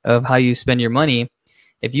 right, of how you spend your money.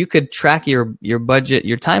 If you could track your budget,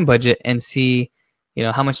 your time budget, and see, you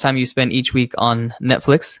know, how much time you spend each week on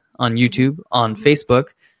Netflix, on YouTube, on Facebook,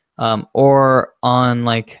 or on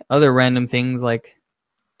like other random things like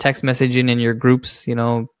text messaging in your groups, you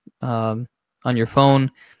know, on your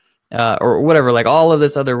phone, or whatever, like all of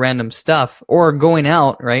this other random stuff, or going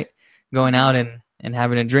out, right? Going out and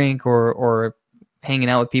having a drink or hanging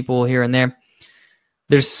out with people here and there.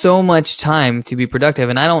 There's so much time to be productive,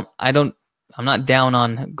 and I'm not down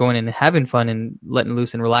on going and having fun and letting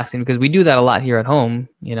loose and relaxing, because we do that a lot here at home.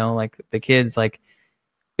 You know, like the kids, like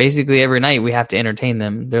basically every night we have to entertain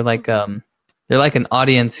them. They're like an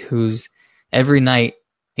audience who's every night,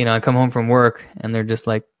 you know, I come home from work and they're just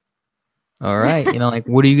like, all right, you know, like,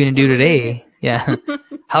 what are you going to do today? Yeah.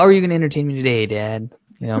 How are you going to entertain me today, Dad?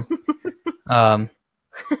 You know,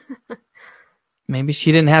 maybe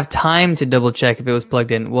she didn't have time to double check if it was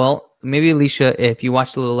plugged in. Well, maybe Alicia, if you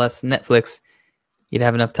watched a little less Netflix, you'd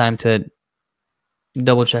have enough time to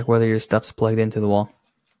double check whether your stuff's plugged into the wall.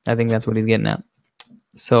 I think that's what he's getting at.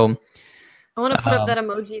 So I want to put up that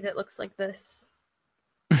emoji that looks like this.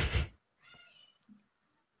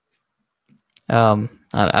 I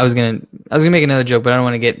was gonna make another joke, but I don't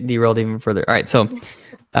want to get derailed even further. All right, so,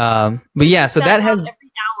 but yeah, so that has every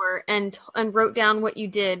hour and wrote down what you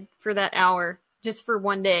did for that hour just for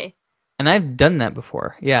one day. And I've done that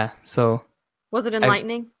before. Yeah. So Was it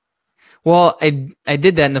enlightening? Well, I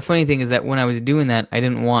did that, and the funny thing is that when I was doing that, I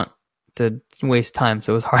didn't want to waste time,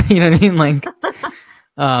 so it was hard. You know what I mean? Like,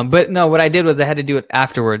 but no, what I did was I had to do it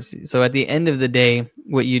afterwards. So at the end of the day,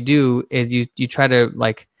 what you do is you try to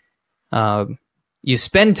like, you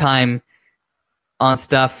spend time on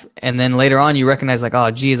stuff, and then later on you recognize like,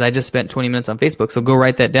 oh, geez, I just spent 20 minutes on Facebook. So go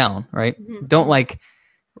write that down, right? Mm-hmm. Don't like,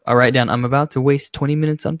 I'll write down, I'm about to waste 20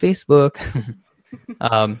 minutes on Facebook.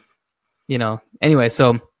 You know, anyway,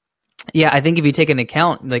 so yeah, I think if you take an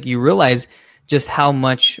account, like you realize just how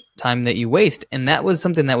much time that you waste. And that was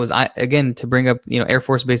something that was, again, to bring up, you know, Air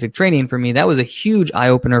Force basic training for me, that was a huge eye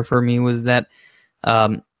opener for me, was that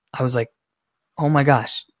I was like, oh my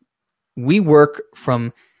gosh, we work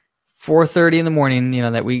from 4:30 in the morning, you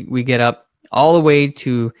know, that we get up all the way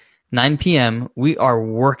to 9 p.m. We are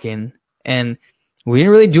working, and we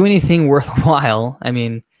didn't really do anything worthwhile. I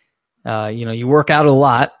mean, you know, you work out a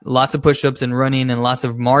lot, lots of push-ups and running and lots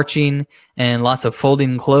of marching and lots of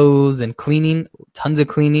folding clothes and cleaning, tons of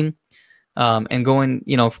cleaning, and going,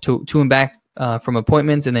 you know, to and back from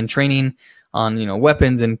appointments, and then training on, you know,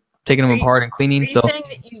 weapons and taking them apart and cleaning. Are you saying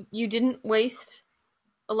that you didn't waste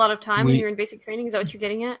a lot of time when you're in basic training? Is that what you're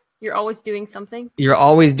getting at? You're always doing something? You're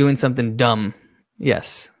always doing something dumb.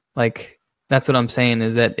 Yes. Like, that's what I'm saying,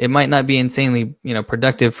 is that it might not be insanely, you know,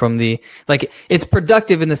 productive from the, like, it's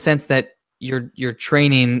productive in the sense that you're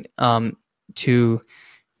training to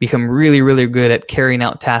become really, really good at carrying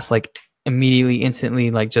out tasks, like immediately,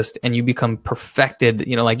 instantly, like just, and you become perfected,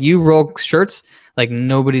 you know, like you roll shirts like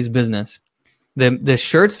nobody's business. The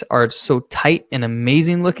shirts are so tight and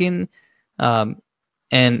amazing looking.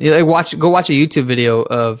 And go watch a YouTube video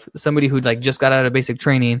of somebody who like just got out of basic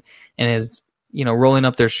training and is, you know, rolling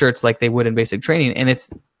up their shirts like they would in basic training, and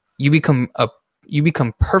it's you become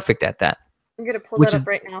perfect at that. I'm gonna pull that up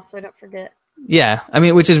right now so I don't forget. Yeah, I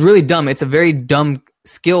mean, which is really dumb. It's a very dumb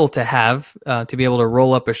skill to have, to be able to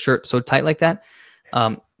roll up a shirt so tight like that.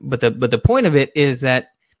 But the point of it is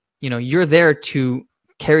that, you know, you're there to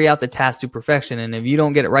carry out the task to perfection, and if you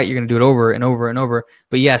don't get it right, you're going to do it over and over and over.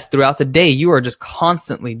 But yes, throughout the day, you are just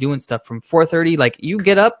constantly doing stuff from 4:30. Like, you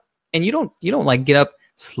get up, and you don't like get up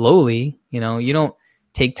slowly. You know, you don't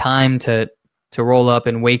take time to roll up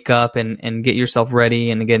and wake up and get yourself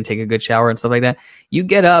ready, and again take a good shower and stuff like that. You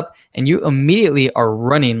get up and you immediately are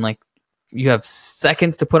running. Like, you have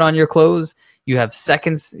seconds to put on your clothes. You have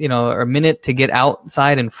seconds, you know, or a minute to get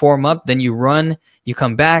outside and form up. Then you run. You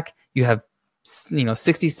come back. You have, you know,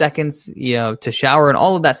 60 seconds, you know, to shower and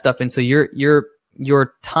all of that stuff. And so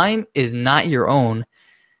your time is not your own.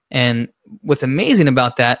 And what's amazing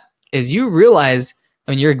about that is you realize,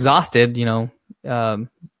 I mean, you're exhausted, you know,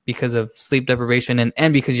 because of sleep deprivation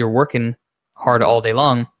and because you're working hard all day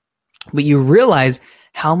long, but you realize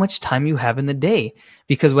how much time you have in the day.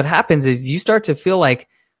 Because what happens is you start to feel like,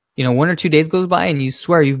 you know, 1 or 2 days goes by and you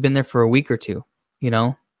swear you've been there for a week or two. You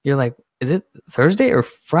know, you're like, is it Thursday or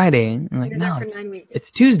Friday? And I'm like, no,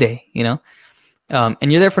 it's Tuesday, you know?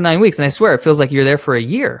 And you're there for 9 weeks. And I swear it feels like you're there for a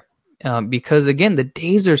year, because again, the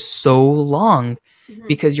days are so long,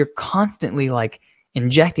 because you're constantly like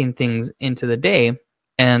injecting things into the day.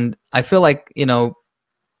 And I feel like, you know,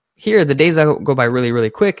 here, the days go by really, really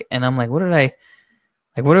quick. And I'm like, what did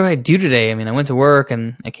I do today? I mean, I went to work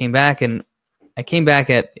and I came back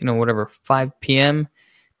at, you know, whatever, 5 p.m.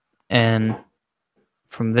 And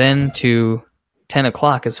from then to 10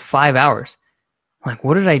 o'clock is 5 hours. I'm like,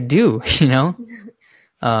 what did I do? You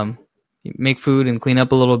know, make food and clean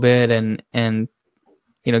up a little bit and,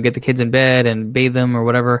 you know, get the kids in bed and bathe them or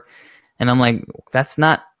whatever. And I'm like, that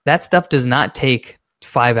stuff does not take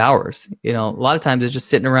 5 hours. You know, a lot of times it's just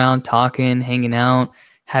sitting around, talking, hanging out,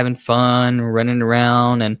 having fun, running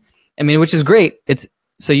around. And I mean, which is great.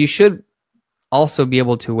 So you should also be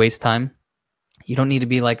able to waste time. You don't need to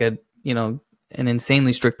be like an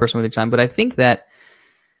insanely strict person with your time. But I think that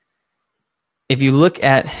if you look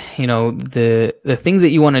at, you know, the things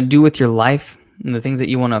that you want to do with your life and the things that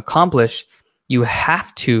you want to accomplish, you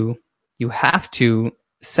have to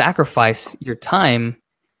sacrifice your time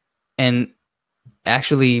and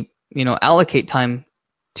actually, you know, allocate time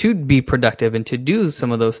to be productive and to do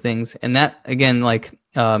some of those things. And that, again, like,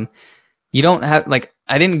 you don't have, like,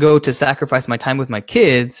 I didn't go to sacrifice my time with my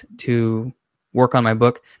kids to work on my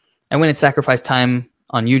book. I went and sacrificed time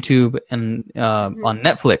on YouTube and on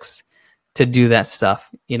Netflix to do that stuff.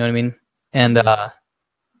 You know what I mean? And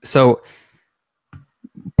so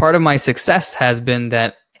part of my success has been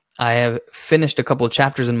that I have finished a couple of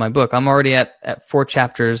chapters in my book. I'm already at 4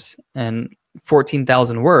 chapters and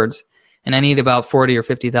 14,000 words, and I need about 40 or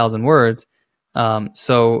 50,000 words.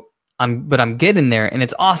 So I'm getting there, and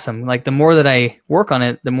it's awesome. Like the more that I work on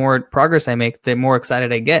it, the more progress I make, the more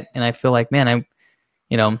excited I get, and I feel like, man,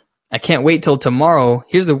 I can't wait till tomorrow.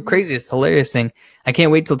 Here's the craziest, hilarious thing: I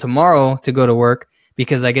can't wait till tomorrow to go to work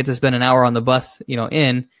because I get to spend an hour on the bus,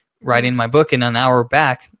 in writing my book, and an hour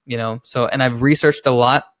back, So, and I've researched a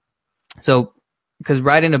lot, so because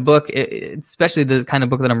writing a book, especially the kind of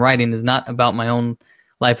book that I'm writing, is not about my own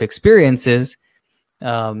life experiences.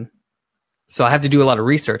 So I have to do a lot of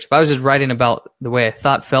research. If I was just writing about the way I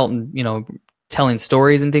thought, felt, and, telling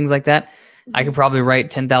stories and things like that, I could probably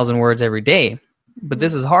write 10,000 words every day. But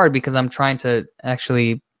this is hard because I'm trying to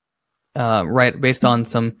actually write based on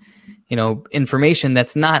some, information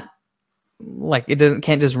that's not like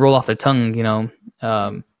can't just roll off the tongue,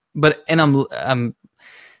 But I'm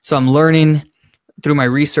learning through my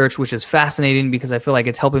research, which is fascinating because I feel like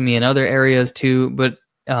it's helping me in other areas too. But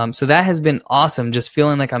so that has been awesome, just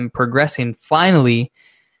feeling like I'm progressing finally,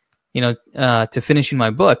 to finishing my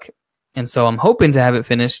book. And so I'm hoping to have it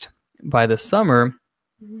finished by the summer.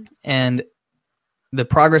 And the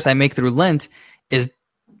progress I make through Lent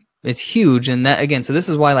is huge. And that, again, so this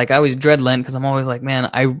is why, like, I always dread Lent, because I'm always like, man,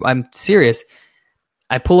 I'm serious.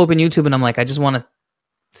 I pull open YouTube and I'm like, I just want to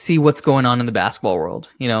see what's going on in the basketball world,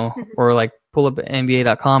 or like pull up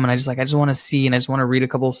NBA.com and I just want to see, and I just want to read a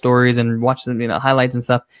couple of stories and watch the highlights and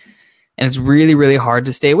stuff. And it's really, really hard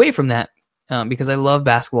to stay away from that because I love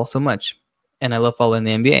basketball so much and I love following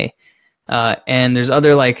the NBA. And there's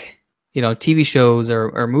other TV shows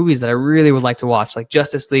or movies that I really would like to watch. Like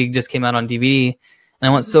Justice League just came out on DVD and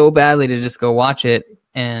I want so badly to just go watch it.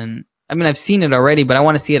 And I mean, I've seen it already, but I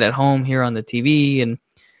want to see it at home here on the TV.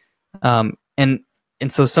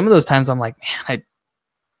 And so some of those times I'm like, man,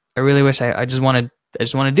 I really wish I just want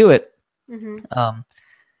to do it.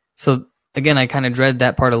 So again, I kind of dread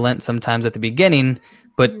that part of Lent sometimes at the beginning,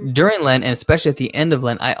 but during Lent and especially at the end of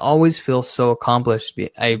Lent, I always feel so accomplished.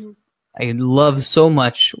 I love so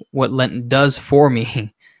much what Lent does for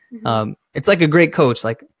me. It's like a great coach.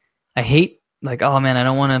 Like I hate oh man, I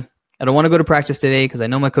don't want to go to practice today because I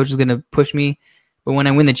know my coach is going to push me. But when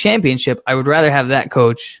I win the championship, I would rather have that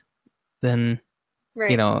coach than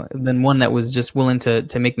than one that was just willing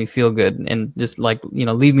to make me feel good and just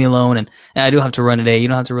leave me alone. And I do have to run today. You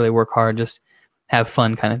don't have to really work hard, just have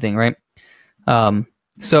fun kind of thing. Right.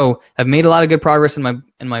 So I've made a lot of good progress in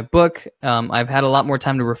my book. I've had a lot more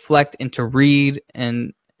time to reflect and to read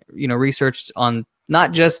and, research on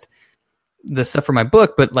not just the stuff for my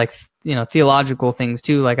book, but theological things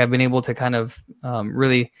too. Like I've been able to kind of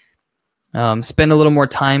really spend a little more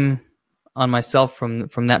time on myself from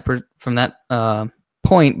that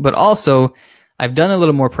point, but also I've done a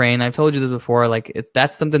little more praying. I've told you this before.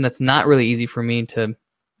 That's something that's not really easy for me to.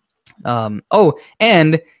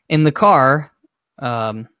 And in the car,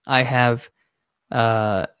 I have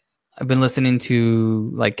I've been listening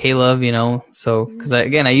to K-Love, so because I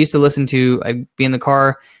used to I'd be in the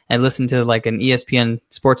car and listen to an ESPN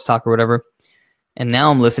sports talk or whatever, and now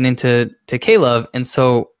I'm listening to K-Love, and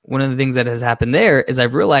so one of the things that has happened there is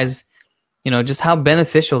I've realized, just how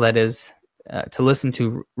beneficial that is to listen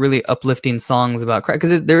to really uplifting songs about Christ,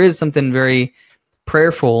 because there is something very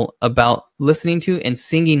prayerful about listening to and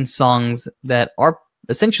singing songs that are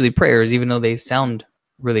essentially prayers, even though they sound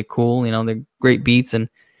really cool. They're great beats and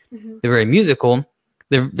they're very musical.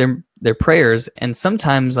 They're prayers, and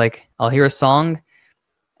sometimes I'll hear a song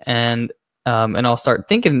and I'll start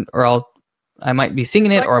thinking, or I might be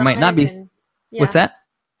singing it, or I might not be. What's that?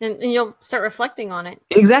 And you'll start reflecting on it.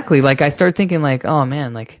 Exactly. I start thinking oh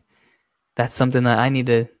man, that's something that I need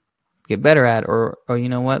to get better at, or you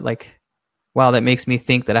know what, wow, that makes me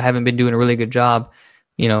think that I haven't been doing a really good job,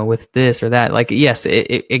 with this or that. Yes,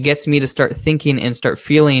 it gets me to start thinking and start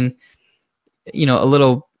feeling, a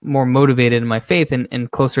little more motivated in my faith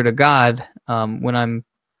and closer to God when I'm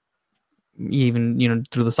even,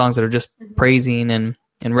 through the songs that are just praising and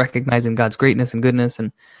recognizing God's greatness and goodness.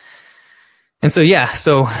 And so, yeah,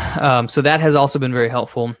 so that has also been very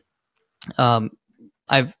helpful.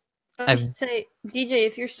 I should say, DJ,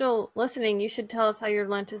 if you're still listening, you should tell us how your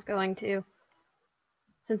Lent is going too,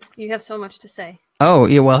 since you have so much to say. Oh,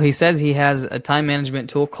 yeah, well, he says he has a time management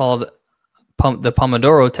tool called the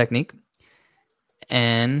Pomodoro technique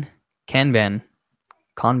and Kanban.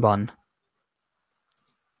 I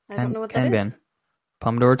don't know what that is.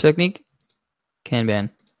 Pomodoro technique, Kanban.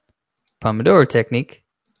 Pomodoro technique,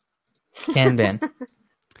 Kanban.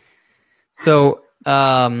 So,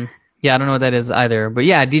 yeah, I don't know what that is either. But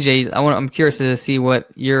yeah, DJ, I'm curious to see what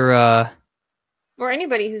your or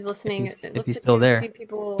anybody who's listening, if he's still there.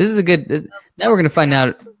 This is a good. Now we're gonna find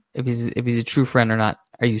out if he's a true friend or not.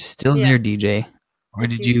 Are you still there, DJ, or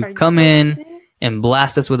did you come in and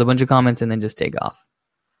blast us with a bunch of comments and then just take off.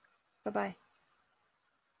 Bye-bye.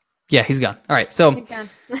 Yeah, he's gone. All right. So,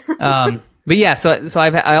 but yeah, so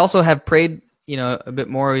I also have prayed, a bit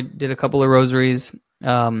more. We did a couple of rosaries.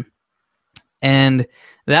 And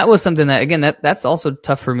that was something that, again, that's also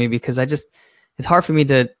tough for me because it's hard for me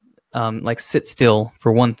to sit still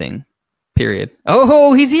for one thing, period.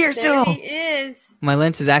 Oh, he's here still. There he is. My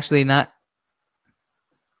Lent is actually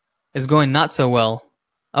is going not so well.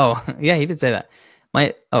 Oh, yeah, he did say that.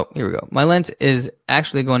 Here we go. My Lent is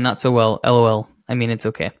actually going not so well. LOL. I mean, it's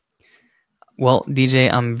okay. Well, DJ,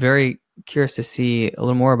 I'm very curious to see a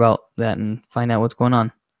little more about that and find out what's going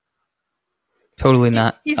on. Totally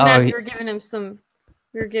not. He's mad. We were giving him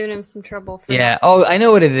some trouble. Yeah. Oh, I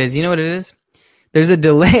know what it is. You know what it is? There's a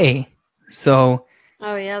delay. So.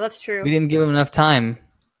 Oh yeah, that's true. We didn't give him enough time.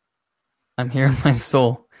 I'm here in my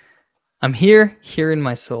soul. I'm here in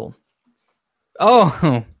my soul.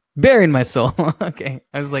 Oh, burying my soul. Okay.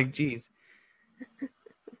 I was like, geez.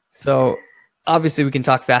 So, obviously, we can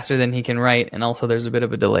talk faster than he can write, and also there's a bit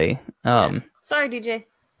of a delay. Sorry, DJ.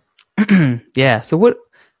 Yeah. So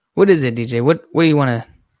what is it, DJ? What do you want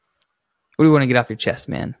to get off your chest,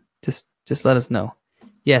 man? Just let us know.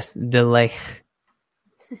 Yes, delay.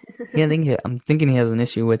 Yeah, I'm thinking he has an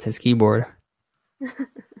issue with his keyboard.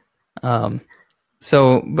 But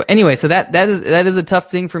anyway, so that is a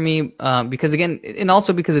tough thing for me because again, and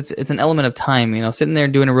also because it's an element of time. Sitting there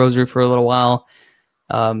doing a rosary for a little while,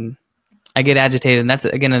 I get agitated, and that's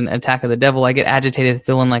again an attack of the devil. I get agitated,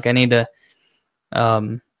 feeling like I need to,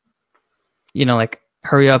 like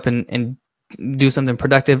hurry up and do something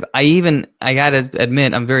productive. I gotta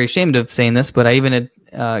admit, I'm very ashamed of saying this, but I even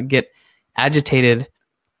get agitated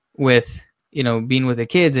with being with the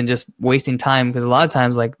kids and just wasting time, because a lot of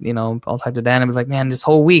times, like, I'll talk to Dan and be like, man, this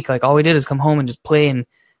whole week, like, all we did is come home and just play and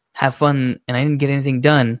have fun, and I didn't get anything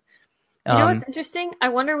done. You know what's interesting? I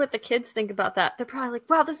wonder what the kids think about that. They're probably like,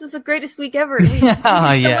 wow, this is the greatest week ever. We did so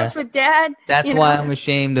much with Dad. That's why I'm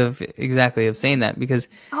ashamed of saying that, because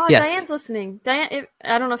yes. Diane's listening. Diane,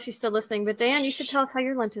 I don't know if she's still listening, but Diane, you should tell us how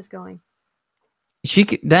your Lent is going.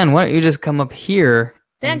 Dan, why don't you just come up here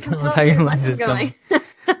Dan, and tell us how your Lent is going?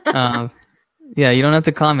 Yeah, you don't have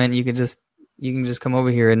to comment. You can just come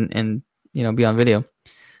over here and be on video.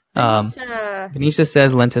 Venetia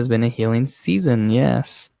says Lent has been a healing season.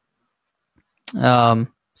 Yes. So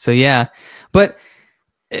yeah, but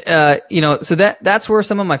so that's where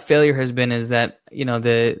some of my failure has been, is that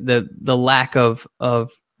the lack of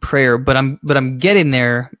prayer. But I'm getting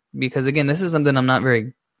there, because again, this is something I'm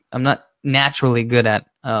not naturally good at.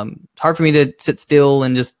 It's hard for me to sit still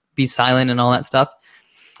and just be silent and all that stuff.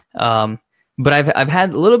 But I've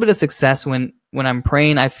had a little bit of success when I'm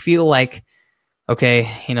praying. I feel like, okay,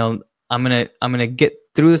 I'm gonna get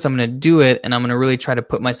through this. I'm gonna do it, and I'm gonna really try to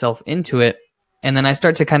put myself into it. And then I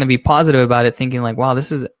start to kind of be positive about it, thinking like, wow, this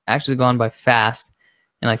has actually gone by fast,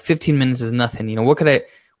 and like 15 minutes is nothing.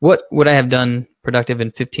 What would I have done productive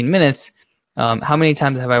in 15 minutes? How many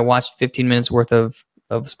times have I watched 15 minutes worth of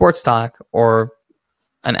sports talk, or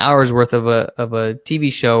an hour's worth of a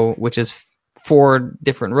TV show, which is 4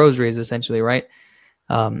 different rosaries essentially, right?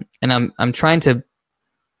 And I'm trying to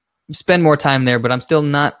spend more time there, but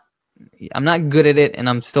I'm not good at it, and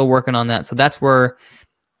I'm still working on that. So that's where,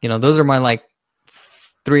 those are my like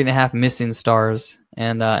 3.5 missing stars.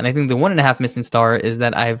 And I think the 1.5 missing star is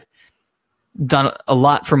that I've done a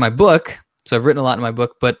lot for my book. So I've written a lot in my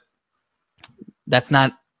book, but that's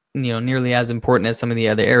not, nearly as important as some of the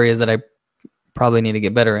other areas that I probably need to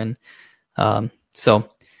get better in. So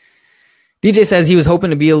DJ says he was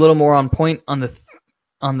hoping to be a little more on point on the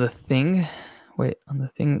thing. Wait, on the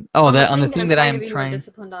thing. Oh, on the thing that I am trying.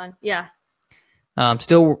 Disciplined on. Yeah. I'm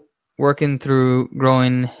still working through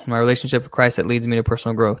growing my relationship with Christ that leads me to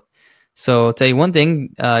personal growth. So I'll tell you one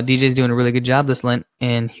thing, DJ's doing a really good job this Lent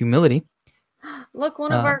in humility. Look,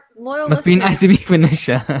 one of our loyal must listeners. Be nice to be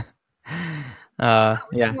Venetia. Yeah,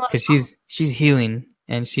 because she's healing,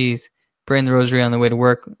 and she's praying the rosary on the way to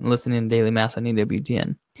work, and listening to daily mass on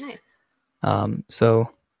EWTN. Nice. So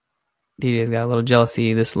DJ's got a little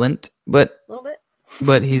jealousy this Lent, but a little bit.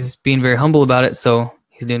 But he's being very humble about it, so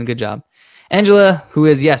he's doing a good job. Angela, who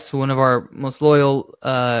is, yes, one of our most loyal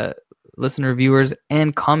listener, viewers,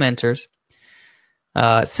 and commenters,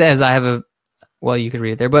 says, you could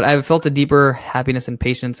read it there, but I've felt a deeper happiness and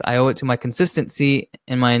patience. I owe it to my consistency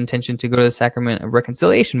and my intention to go to the sacrament of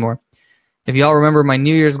reconciliation more. If y'all remember my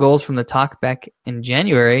New Year's goals from the talk back in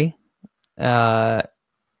January,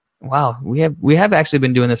 wow, we have actually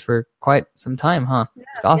been doing this for quite some time, huh? Yeah,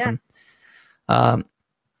 it's awesome. Yeah.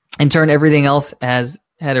 In turn, everything else has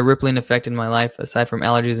had a rippling effect in my life, aside from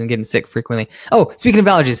allergies and getting sick frequently. Oh, speaking of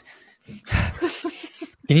allergies,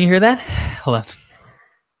 Can you hear that? Hold on.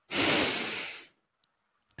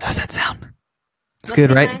 How's that sound? It's Must good,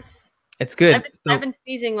 be right? nice. It's good. I've been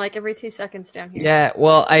sneezing like every 2 seconds down here. Yeah,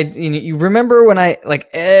 well, you remember when I like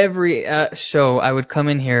every show I would come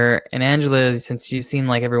in here, and Angela, since she's seen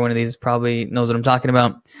like every one of these, probably knows what I'm talking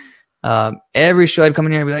about. Every show I'd come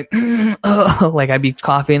in here and be like, like I'd be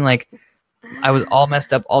coughing, like I was all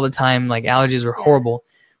messed up all the time, like allergies were horrible.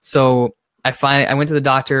 So I went to the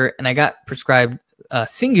doctor and I got prescribed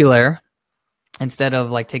Singular instead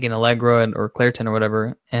of like taking Allegra or Claritin or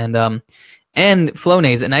whatever, and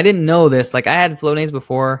Flonase. And I didn't know this. Like I had Flonase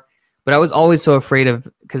before, but I was always so afraid of,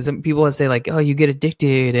 because people would say like, oh, you get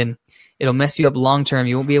addicted and it'll mess you up long term.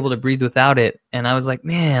 You won't be able to breathe without it. And I was like,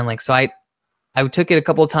 man, like, so I took it a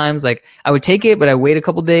couple of times. Like I would take it, but I wait a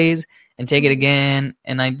couple days and take it again.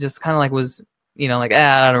 And I just kind of like was, like,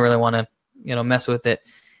 I don't really want to, mess with it.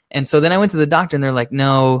 And so then I went to the doctor and they're like,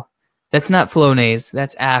 no, that's not Flonase.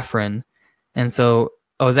 That's Afrin. And so,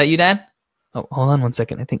 oh, is that you, Dad? Oh, hold on one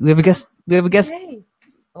second. I think we have a guest. Hey.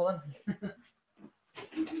 Hold on.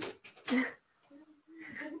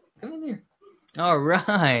 Come in here. All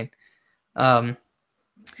right.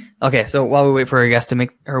 Okay, so while we wait for our guest to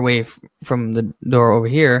make her way from the door over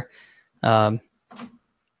here, there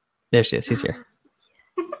she is. She's here.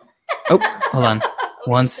 Oh, hold on.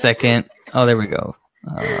 1 second. Oh, there we go.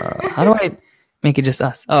 How do I make it just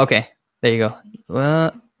us? Oh, okay. There you go.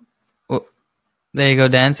 Well, there you go,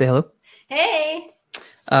 Dan. Say hello. Hey.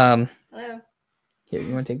 Hello. Here,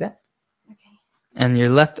 you want to take that? Okay. And your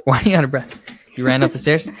left. Why are you out of breath? You ran up the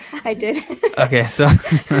stairs? I did. Okay, so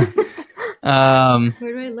Where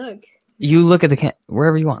do I look? you look at the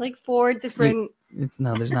wherever you want. Like 4 different There's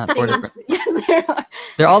not 4 different. Yes, there are.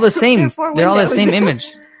 They're all the same. Four They're all the windows. same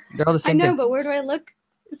image. They're all the I same know, thing. but where do I look?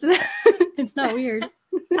 It's not weird.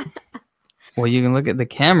 Well, you can look at the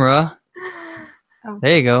camera. Oh,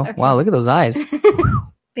 There you go. okay. Wow, look at those eyes.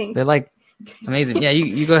 Thanks. They're like amazing. Yeah,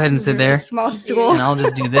 you go ahead and sit Very there, Small stool. and I'll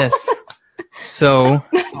just do this. So,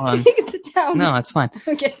 hold on. Sit down. No, it's fine.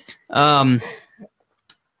 Okay. What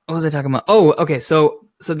was I talking about? Oh, okay. So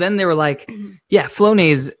then they were like, yeah,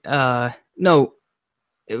 Flonase. No,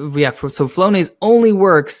 yeah. So Flonase only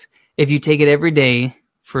works if you take it every day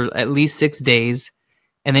for at least 6 days,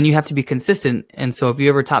 and then you have to be consistent. And so if you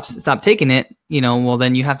ever stop taking it, well,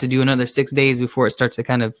 then you have to do another 6 days before it starts to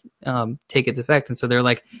kind of take its effect. And so they're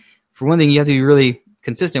like, for one thing, you have to be really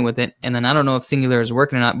consistent with it. And then I don't know if Singular is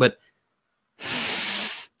working or not, but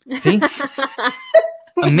see.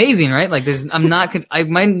 Amazing, right? Like my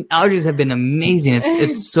allergies have been amazing.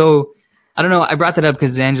 It's so, I don't know. I brought that up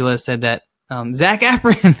because Angela said that Zach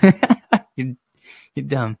Efron, you're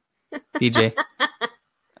dumb, DJ.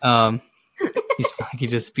 He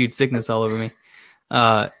just spewed sickness all over me.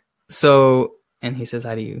 So, and he says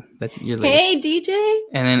hi to you. That's your lady. Hey, DJ.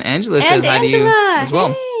 And then Angela says hi to you as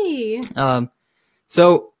well. Hey.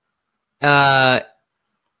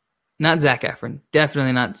 Not Zac Efron.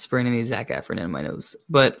 Definitely not spraying any Zac Efron in my nose.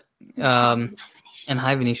 But and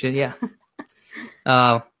High Venetia, yeah.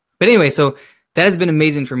 But anyway, so that has been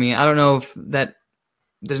amazing for me. I don't know if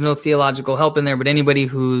there's no theological help in there, but anybody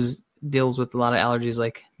who's deals with a lot of allergies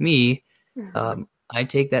like me, I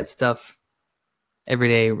take that stuff every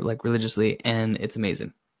day, like religiously, and it's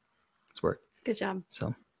amazing. It's work. Good job.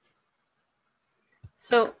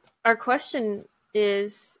 So our question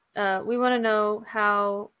is, we want to know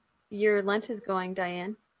how your Lent is going,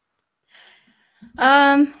 Diane.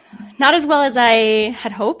 Not as well as I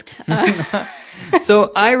had hoped.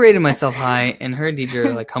 So I rated myself high, and her and DJ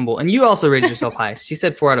are like humble. And you also rated yourself high. She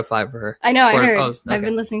said 4 out of 5 for her. I know. I 4 heard. okay. I've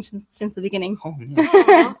been listening since the beginning. Oh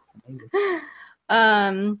man.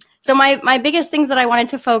 Amazing. So my biggest things that I wanted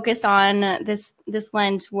to focus on this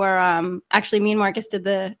Lent were actually me and Marcus did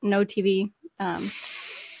the no TV.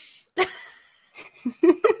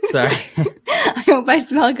 Sorry. I hope I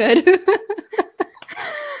smell good.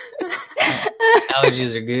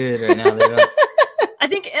 Allergies are good right now. They don't. I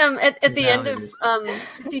think at the end of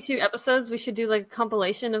 52 episodes, we should do like a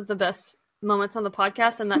compilation of the best moments on the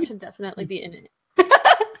podcast, and that should definitely be in it.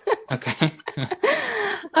 Okay.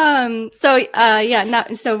 Not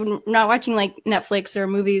watching like Netflix or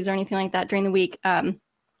movies or anything like that during the week.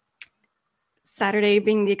 Saturday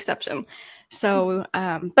being the exception. So,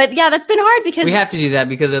 but yeah, that's been hard because we have to do that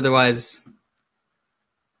because otherwise,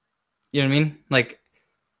 you know what I mean? Like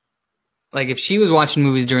if she was watching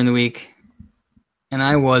movies during the week and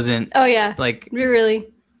I wasn't. Oh yeah. Like really.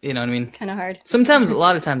 You know what I mean? Kind of hard. Sometimes, a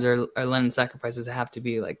lot of times, our Lenten sacrifices have to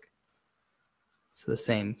be like the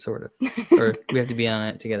same sort of, or we have to be on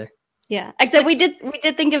it together. Yeah. Except we did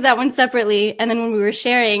think of that one separately, and then when we were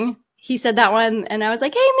sharing, he said that one, and I was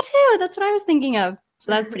like, "Hey, me too. That's what I was thinking of."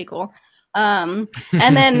 So that's pretty cool. And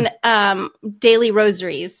then daily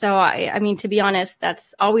rosaries. So I mean, to be honest,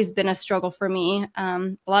 that's always been a struggle for me.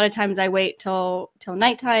 A lot of times I wait till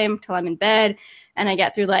nighttime, till I'm in bed, and I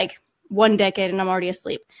get through like one decade and I'm already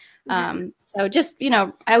asleep. So just,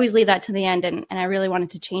 I always leave that to the end, and I really wanted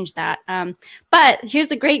to change that. But here's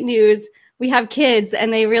the great news. We have kids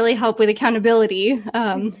and they really help with accountability.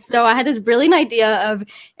 So I had this brilliant idea of,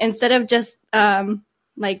 instead of just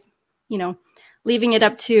leaving it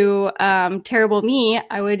up to terrible me,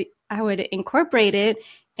 I would incorporate it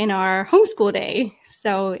in our homeschool day.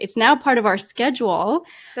 So it's now part of our schedule.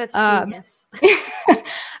 That's genius.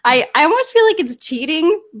 I almost feel like it's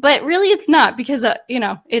cheating, but really it's not, because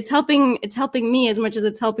it's helping me as much as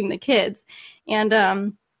it's helping the kids. And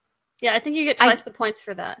yeah, I think you get twice the points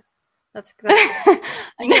for that. That's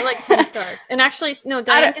you get like 10 stars. And actually, no,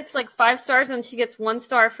 Diane gets like 5 stars, and she gets 1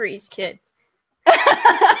 star for each kid.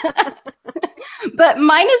 But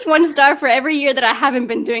minus 1 star for every year that I haven't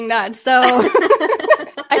been doing that. So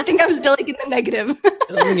I think I'm still like in the negative. I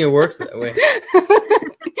don't think it works that way.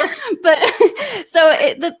 But so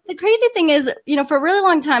the crazy thing is, for a really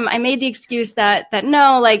long time, I made the excuse that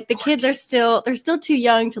no, like the kids they're still too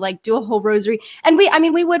young to like do a whole rosary. And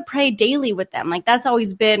we would pray daily with them. Like that's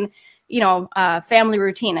always been, family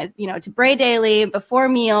routine, as to pray daily before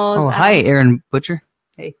meals. Oh, hi, Aaron Butcher.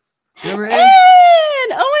 Hey. Aaron!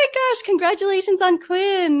 Oh my gosh, congratulations on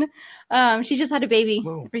Quinn. She just had a baby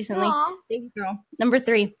recently. Aww. Baby girl, number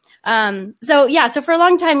 3. So for a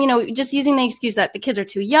long time, just using the excuse that the kids are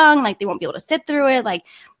too young, like they won't be able to sit through it, like,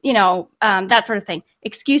 that sort of thing,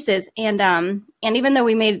 excuses. And even though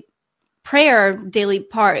we made prayer daily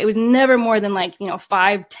part, it was never more than like,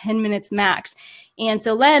 5-10 minutes max. And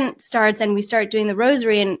so Lent starts and we start doing the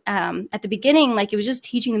rosary. And at the beginning, like it was just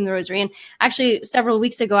teaching them the rosary. And actually several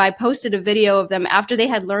weeks ago, I posted a video of them after they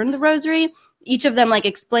had learned the rosary, each of them like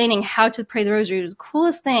explaining how to pray the rosary. It was the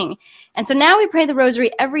coolest thing. And so now we pray the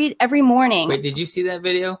rosary every morning. Wait, did you see that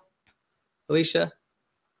video, Alicia?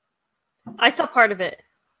 I saw part of it.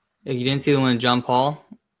 You didn't see the one with John Paul?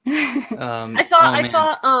 I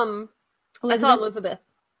saw Elizabeth.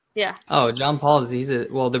 Yeah. Oh, John Paul's, they're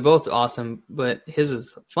both awesome, but his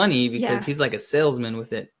was funny because he's like a salesman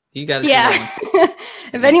with it. You got to see that one.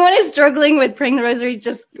 If anyone is struggling with praying the rosary,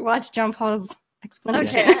 just watch John Paul's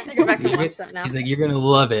explanation. Okay, I have to go back and watch that now. He's like, you're going to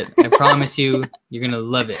love it. I promise you, you're going to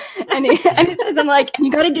love it. And he says, I'm like,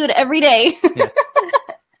 you got to do it every day. Yeah.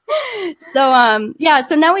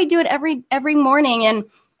 So now we do it every morning. And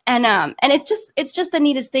it's just the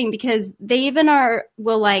neatest thing, because they even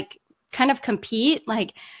will like kind of compete.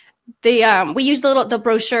 Like we use the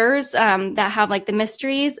brochures that have like the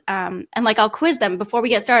mysteries, and like I'll quiz them before we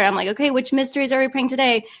get started. I'm like, okay, which mysteries are we praying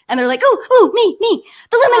today? And they're like, oh, me,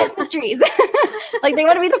 the luminous mysteries. Like they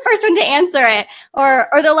want to be the first one to answer it, or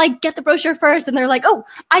they'll like get the brochure first, and they're like, oh,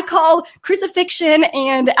 I call crucifixion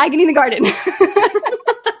and agony in the garden.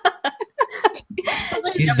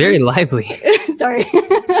 She's very lively. Sorry.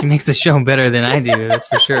 She makes the show better than I do. That's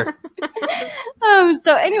for sure.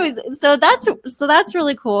 So anyways, so that's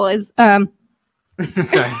really cool is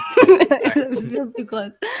Sorry. It feels too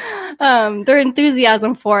close. Their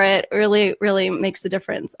enthusiasm for it really makes the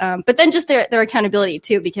difference. But then just their accountability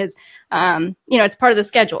too, because it's part of the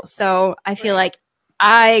schedule. So I feel like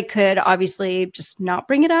I could obviously just not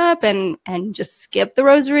bring it up and just skip the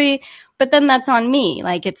rosary, but then that's on me.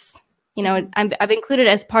 Like it's I've included it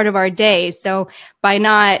as part of our day. So by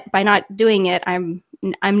not doing it, I'm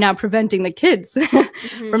now preventing the kids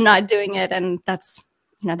from not doing it, and that's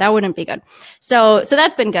that wouldn't be good. So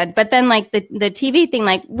that's been good. But then like the TV thing,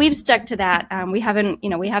 like we've stuck to that. We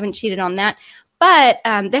haven't cheated on that. But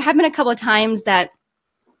there have been a couple of times that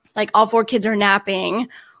like all 4 kids are napping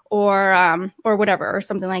or whatever or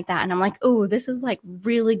something like that, and I'm like, oh, this is like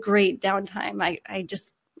really great downtime.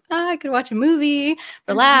 I could watch a movie,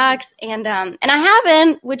 relax, and I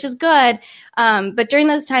haven't, which is good. But during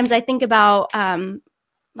those times, I think about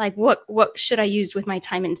like what should I use with my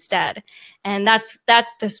time instead, and that's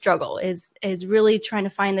the struggle is really trying to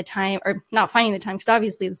find the time, or not finding the time because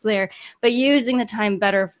obviously it's there, but using the time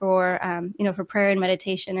better for for prayer and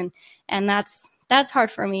meditation, and that's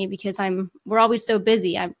hard for me because we're always so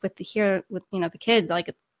busy. I'm with the kids,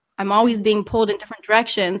 like I'm always being pulled in different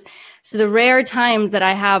directions. So the rare times that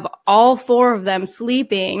I have all 4 of them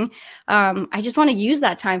sleeping, I just want to use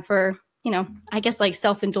that time for, I guess like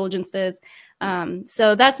self-indulgences.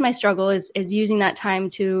 So that's my struggle is using that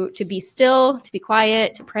time to be still, to be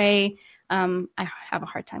quiet, to pray. I have a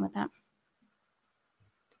hard time with that.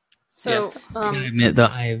 So I gotta admit though,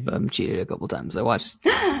 I've cheated a couple times. I watched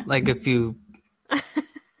like a few,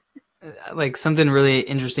 like something really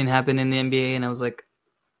interesting happened in the NBA, and I was like,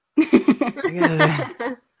 I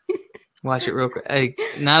gotta watch it real quick.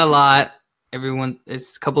 Not a lot.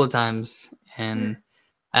 It's a couple of times, and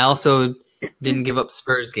I also didn't give up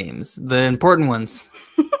Spurs games, the important ones.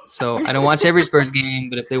 So I don't watch every Spurs game,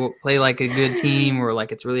 but if they play like a good team or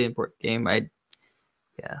like it's a really important game, but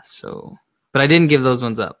I didn't give those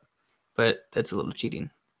ones up. But that's a little cheating.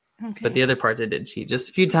 Okay. But the other parts I did cheat just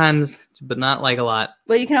a few times, but not like a lot.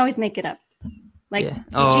 Well, you can always make it up. Like Yeah.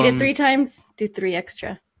 if you cheated 3 times, do 3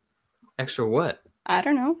 extra. Extra what? I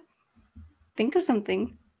don't know. Think of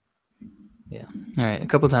something. Yeah. All right. A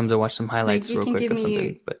couple times I watched some highlights you real can quick give or something.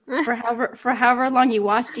 me- But For however long you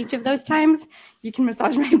watched each of those times, you can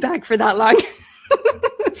massage my back for that long.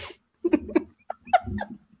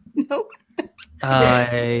 No.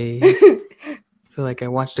 I feel like I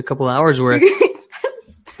watched a couple hours worth.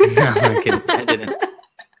 No, I'm kidding. I didn't.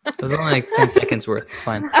 It was only like 10 seconds worth. It's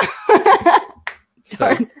fine.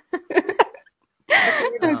 So,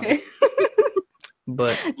 Okay.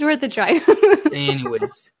 but It's worth a try.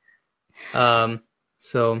 anyways,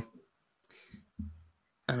 so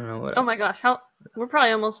I don't know what. Oh my else. gosh, we're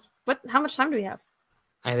probably almost. How much time do we have?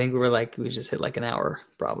 I think we just hit like an hour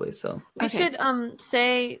probably. So We Okay. should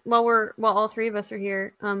say while all 3 of us are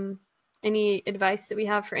here, any advice that we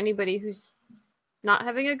have for anybody who's not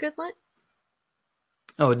having a good Lent?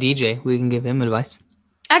 DJ, we can give him advice.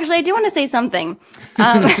 Actually, I do want to say something.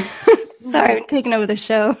 Sorry, I'm taking over the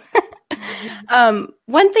show.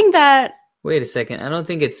 One thing that Wait a second. I don't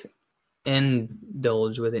think it's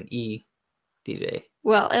indulge with an E, DJ.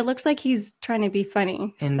 well, it looks like he's trying to be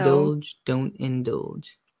funny. So. Indulge, don't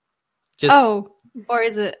indulge. Just Oh, or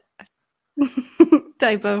is it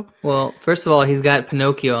typo? well, first of all, he's got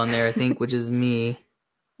Pinocchio on there, I think, which is me,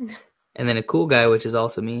 and then a cool guy, which is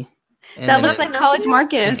also me. And That then looks like College an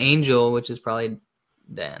Marcus. angel, which is probably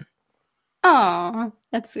Dan. Oh,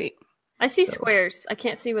 that's sweet. I see So- squares. I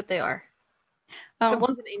can't see what they are. The Oh,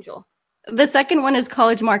 one's an angel. the second one is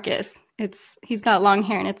College Marcus. He's got long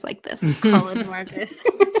hair and it's like this. College Marcus.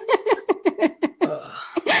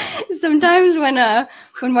 Sometimes when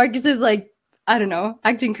Marcus is like, I don't know,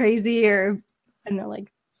 acting crazy or I don't know,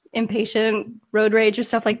 like impatient, road rage or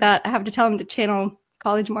stuff like that, I have to tell him to channel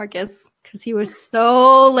College Marcus because he was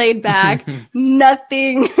so laid back.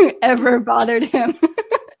 Nothing ever bothered him.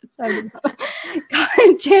 So,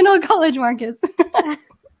 channel College Marcus.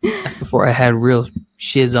 That's before I had real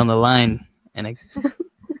shiz on the line, and I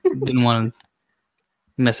didn't want to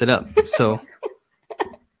mess it up. So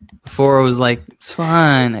before I was like, it's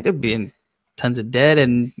fine. I could be in tons of debt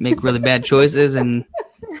and make really bad choices and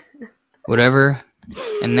whatever.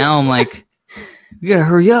 And now I'm like, we gotta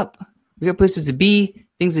hurry up. We got places to be,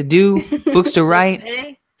 things to do, books to write,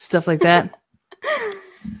 Hey, stuff like that.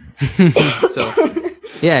 So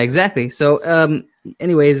yeah, exactly. So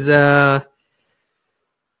anyways, wait,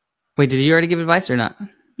 did you already give advice or not?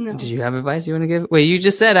 No. Did you have advice you want to give? Wait, you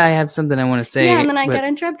just said I have something I want to say. Yeah, and then I but- got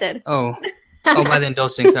interrupted. Oh, by the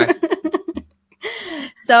indulging. Sorry.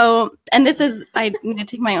 So, and this is, I need to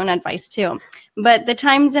take my own advice too. But the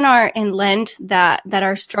times in Lent that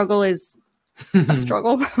our struggle is a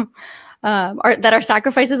struggle, or that our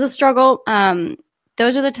sacrifice is a struggle.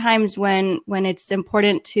 Those are the times when it's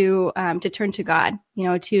important to turn to God. You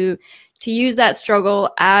know, to use that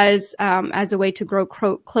struggle as a way to grow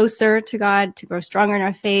closer to God, to grow stronger in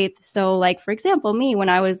our faith. So, like for example, me when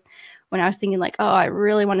I was thinking like, oh, I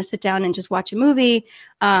really want to sit down and just watch a movie,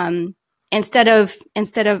 instead of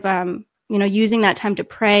using that time to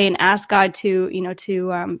pray and ask God to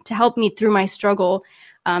help me through my struggle.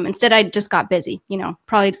 Instead, I just got busy,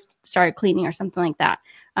 probably just started cleaning or something like that.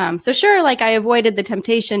 So sure, like I avoided the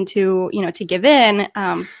temptation to give in,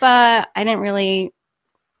 but I didn't really,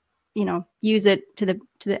 use it to the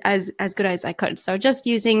as good as I could. So just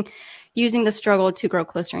using the struggle to grow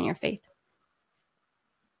closer in your faith.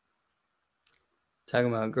 Talking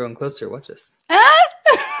about growing closer. Watch this.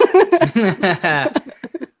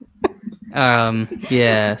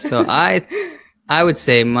 Yeah. So I would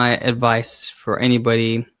say my advice for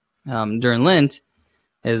anybody during Lent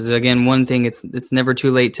is, again, one thing. It's never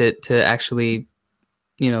too late to actually,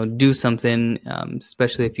 do something,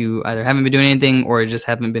 especially if you either haven't been doing anything or just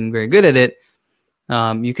haven't been very good at it.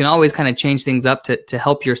 You can always kind of change things up to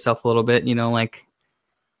help yourself a little bit. Like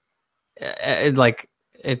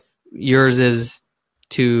if yours is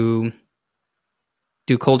to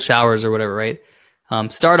do cold showers or whatever, right?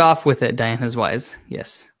 Start off with it. Diana's wise,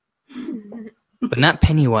 yes, but not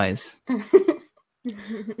Pennywise.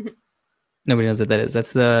 Nobody knows what that is.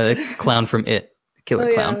 That's the clown from It, the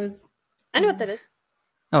killer clown. I know what that is.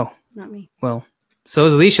 Oh, Not me. well, so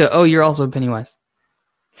is Alicia. Oh, you're also Pennywise,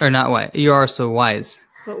 or not wise? You are so wise.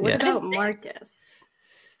 But what Yes. about Marcus?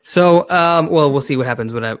 So, well, we'll see what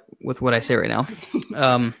happens with what I say right now.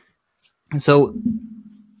 So,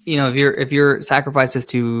 if your sacrifice is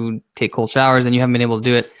to take cold showers and you haven't been able to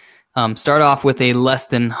do it, start off with a less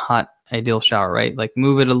than hot ideal shower, right? Like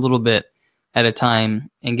move it a little bit at a time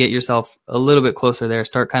and get yourself a little bit closer there.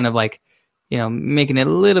 Start kind of like, making it a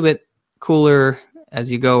little bit cooler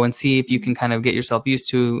as you go and see if you can kind of get yourself used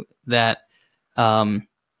to that.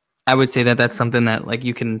 I would say that that's something that like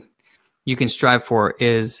you can strive for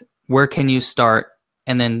is where can you start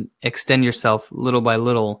and then extend yourself little by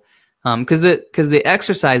little. Because the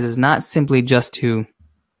exercise is not simply just to,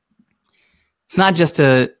 it's not just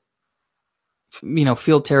to,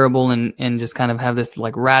 feel terrible and just kind of have this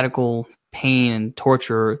like radical pain and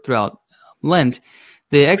torture throughout Lent.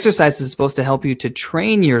 The exercise is supposed to help you to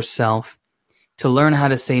train yourself to learn how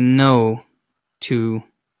to say no to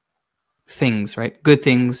things, right? Good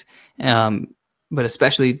things, but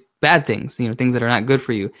especially bad things, things that are not good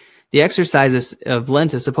for you. The exercises of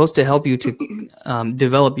Lent is supposed to help you to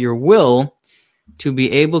develop your will to be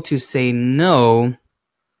able to say no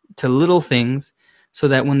to little things so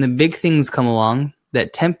that when the big things come along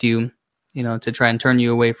that tempt you, to try and turn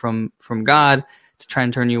you away from God, to try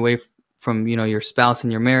and turn you away from, your spouse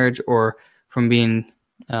and your marriage, or from being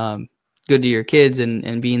good to your kids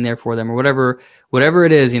and being there for them, or whatever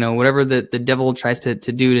it is, whatever the devil tries to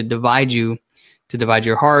do to divide you, to divide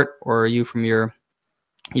your heart or you from your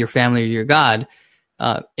family or your God.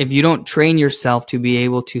 If you don't train yourself to be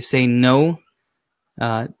able to say no,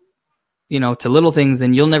 to little things,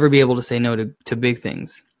 then you'll never be able to say no to big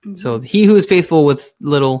things. Mm-hmm. So he who is faithful with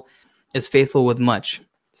little is faithful with much.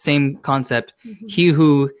 Same concept. Mm-hmm. He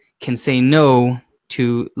who can say no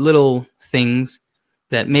to little things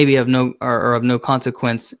that maybe are of no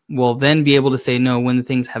consequence will then be able to say no when the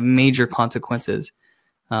things have major consequences.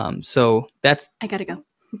 So that's. I gotta go.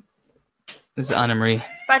 This is Anna Marie.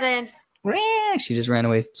 Bye, Diane. She just ran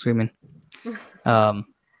away screaming.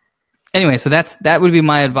 Anyway, so that would be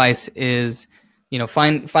my advice is,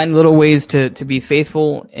 find little ways to be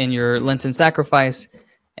faithful in your Lenten sacrifice.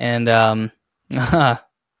 And that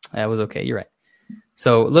was okay. You're right.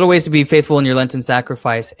 So little ways to be faithful in your Lenten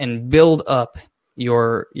sacrifice and build up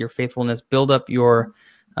your faithfulness, build up your,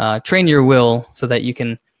 train your will so that you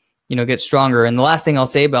can, get stronger. And the last thing I'll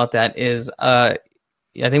say about that is, I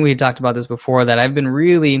think we talked about this before, that I've been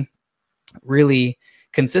really, really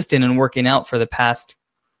consistent in working out for the past,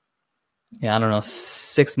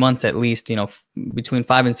 6 months at least, between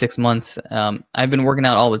 5 and 6 months. I've been working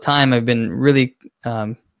out all the time. I've been really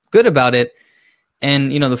good about it.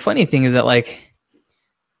 And, the funny thing is that, like,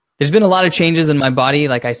 there's been a lot of changes in my body.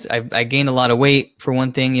 Like I gained a lot of weight for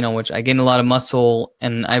one thing, which I gained a lot of muscle,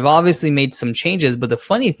 and I've obviously made some changes. But the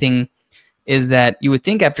funny thing is that you would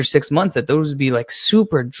think after 6 months that those would be like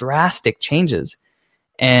super drastic changes.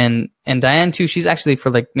 And Diane too, she's actually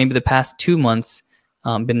for like maybe the past 2 months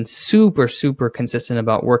been super, super consistent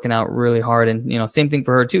about working out really hard. And, same thing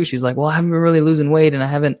for her too. She's like, well, I haven't been really losing weight and I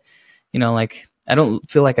haven't, I don't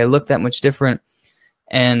feel like I look that much different.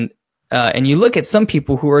 And you look at some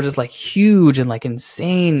people who are just like huge and like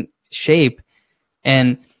insane shape.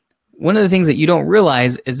 And one of the things that you don't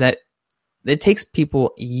realize is that it takes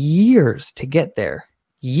people years to get there,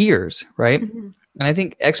 right? Mm-hmm. And I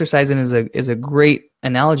think exercising is a great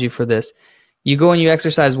analogy for this. You go and you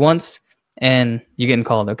exercise once and you're getting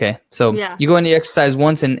called. Okay. So you go and you exercise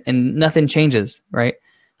once and nothing changes, right?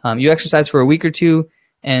 You exercise for a week or two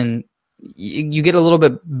and you get a little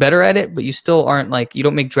bit better at it, but you still aren't like, you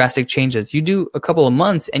don't make drastic changes. You do a couple of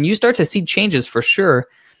months and you start to see changes for sure,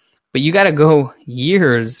 but you got to go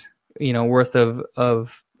years, worth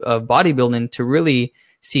of bodybuilding to really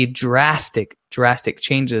see drastic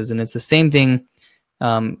changes. And it's the same thing,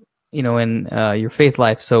 in your faith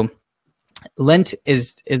life. So Lent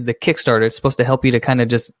is the Kickstarter. It's supposed to help you to kind of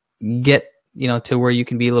just get, to where you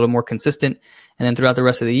can be a little more consistent. And then throughout the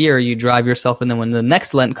rest of the year, you drive yourself. And then when the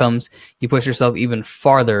next Lent comes, you push yourself even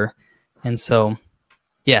farther. And so,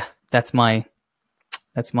 that's my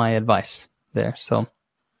advice there. So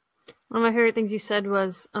one of my favorite things you said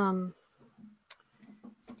was,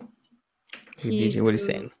 DJ, what are you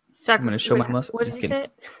saying? I'm going to show my muscle. What did you say?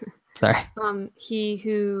 Sorry. He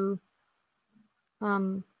who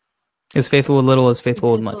is faithful with little is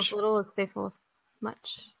faithful with much. Little is faithful with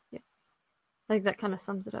much. Yeah, I think that kind of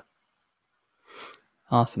sums it up.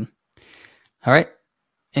 Awesome. All right.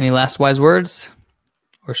 Any last wise words,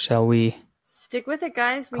 or shall we stick with it,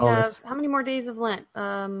 guys? We have how many more days of Lent?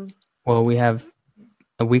 Well, we have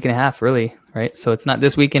a week and a half, really, right? So it's not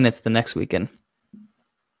this weekend; it's the next weekend.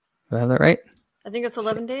 Do I have that right? I think it's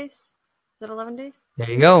 11 days. Is that 11 days? There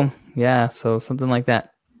you go. Yeah, so something like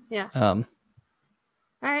that. Yeah.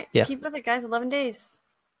 All right. Yeah. Keep with it, guys. 11 days.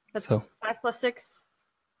 That's So- 5 plus 6.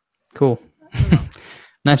 Cool. I don't know.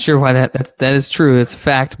 Not sure why that is true. That's a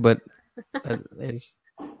fact, but there's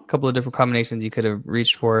a couple of different combinations you could have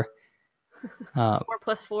reached for. 4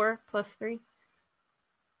 plus 4 plus 3.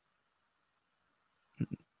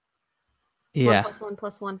 Yeah. 1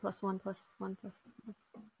 plus 1 plus 1 plus 1 plus 1.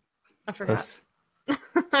 I forgot. Plus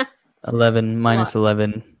 11 minus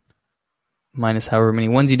 11 minus however many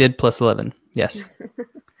ones you did plus 11. Yes. 0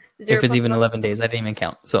 If it's plus even 1. 11 days, I didn't even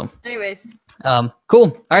count. So, Anyways, cool.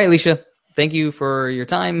 All right, Alicia. Thank you for your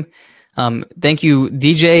time. Thank you,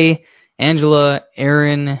 DJ, Angela,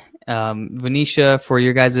 Aaron, Venetia, for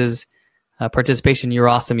your guys' participation. You're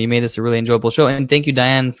awesome. You made this a really enjoyable show. And thank you,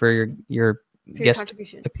 Diane, for your for your guest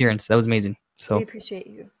contribution. appearance. That was amazing. We So, appreciate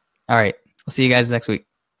you. all right. We'll see you guys next week.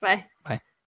 Bye.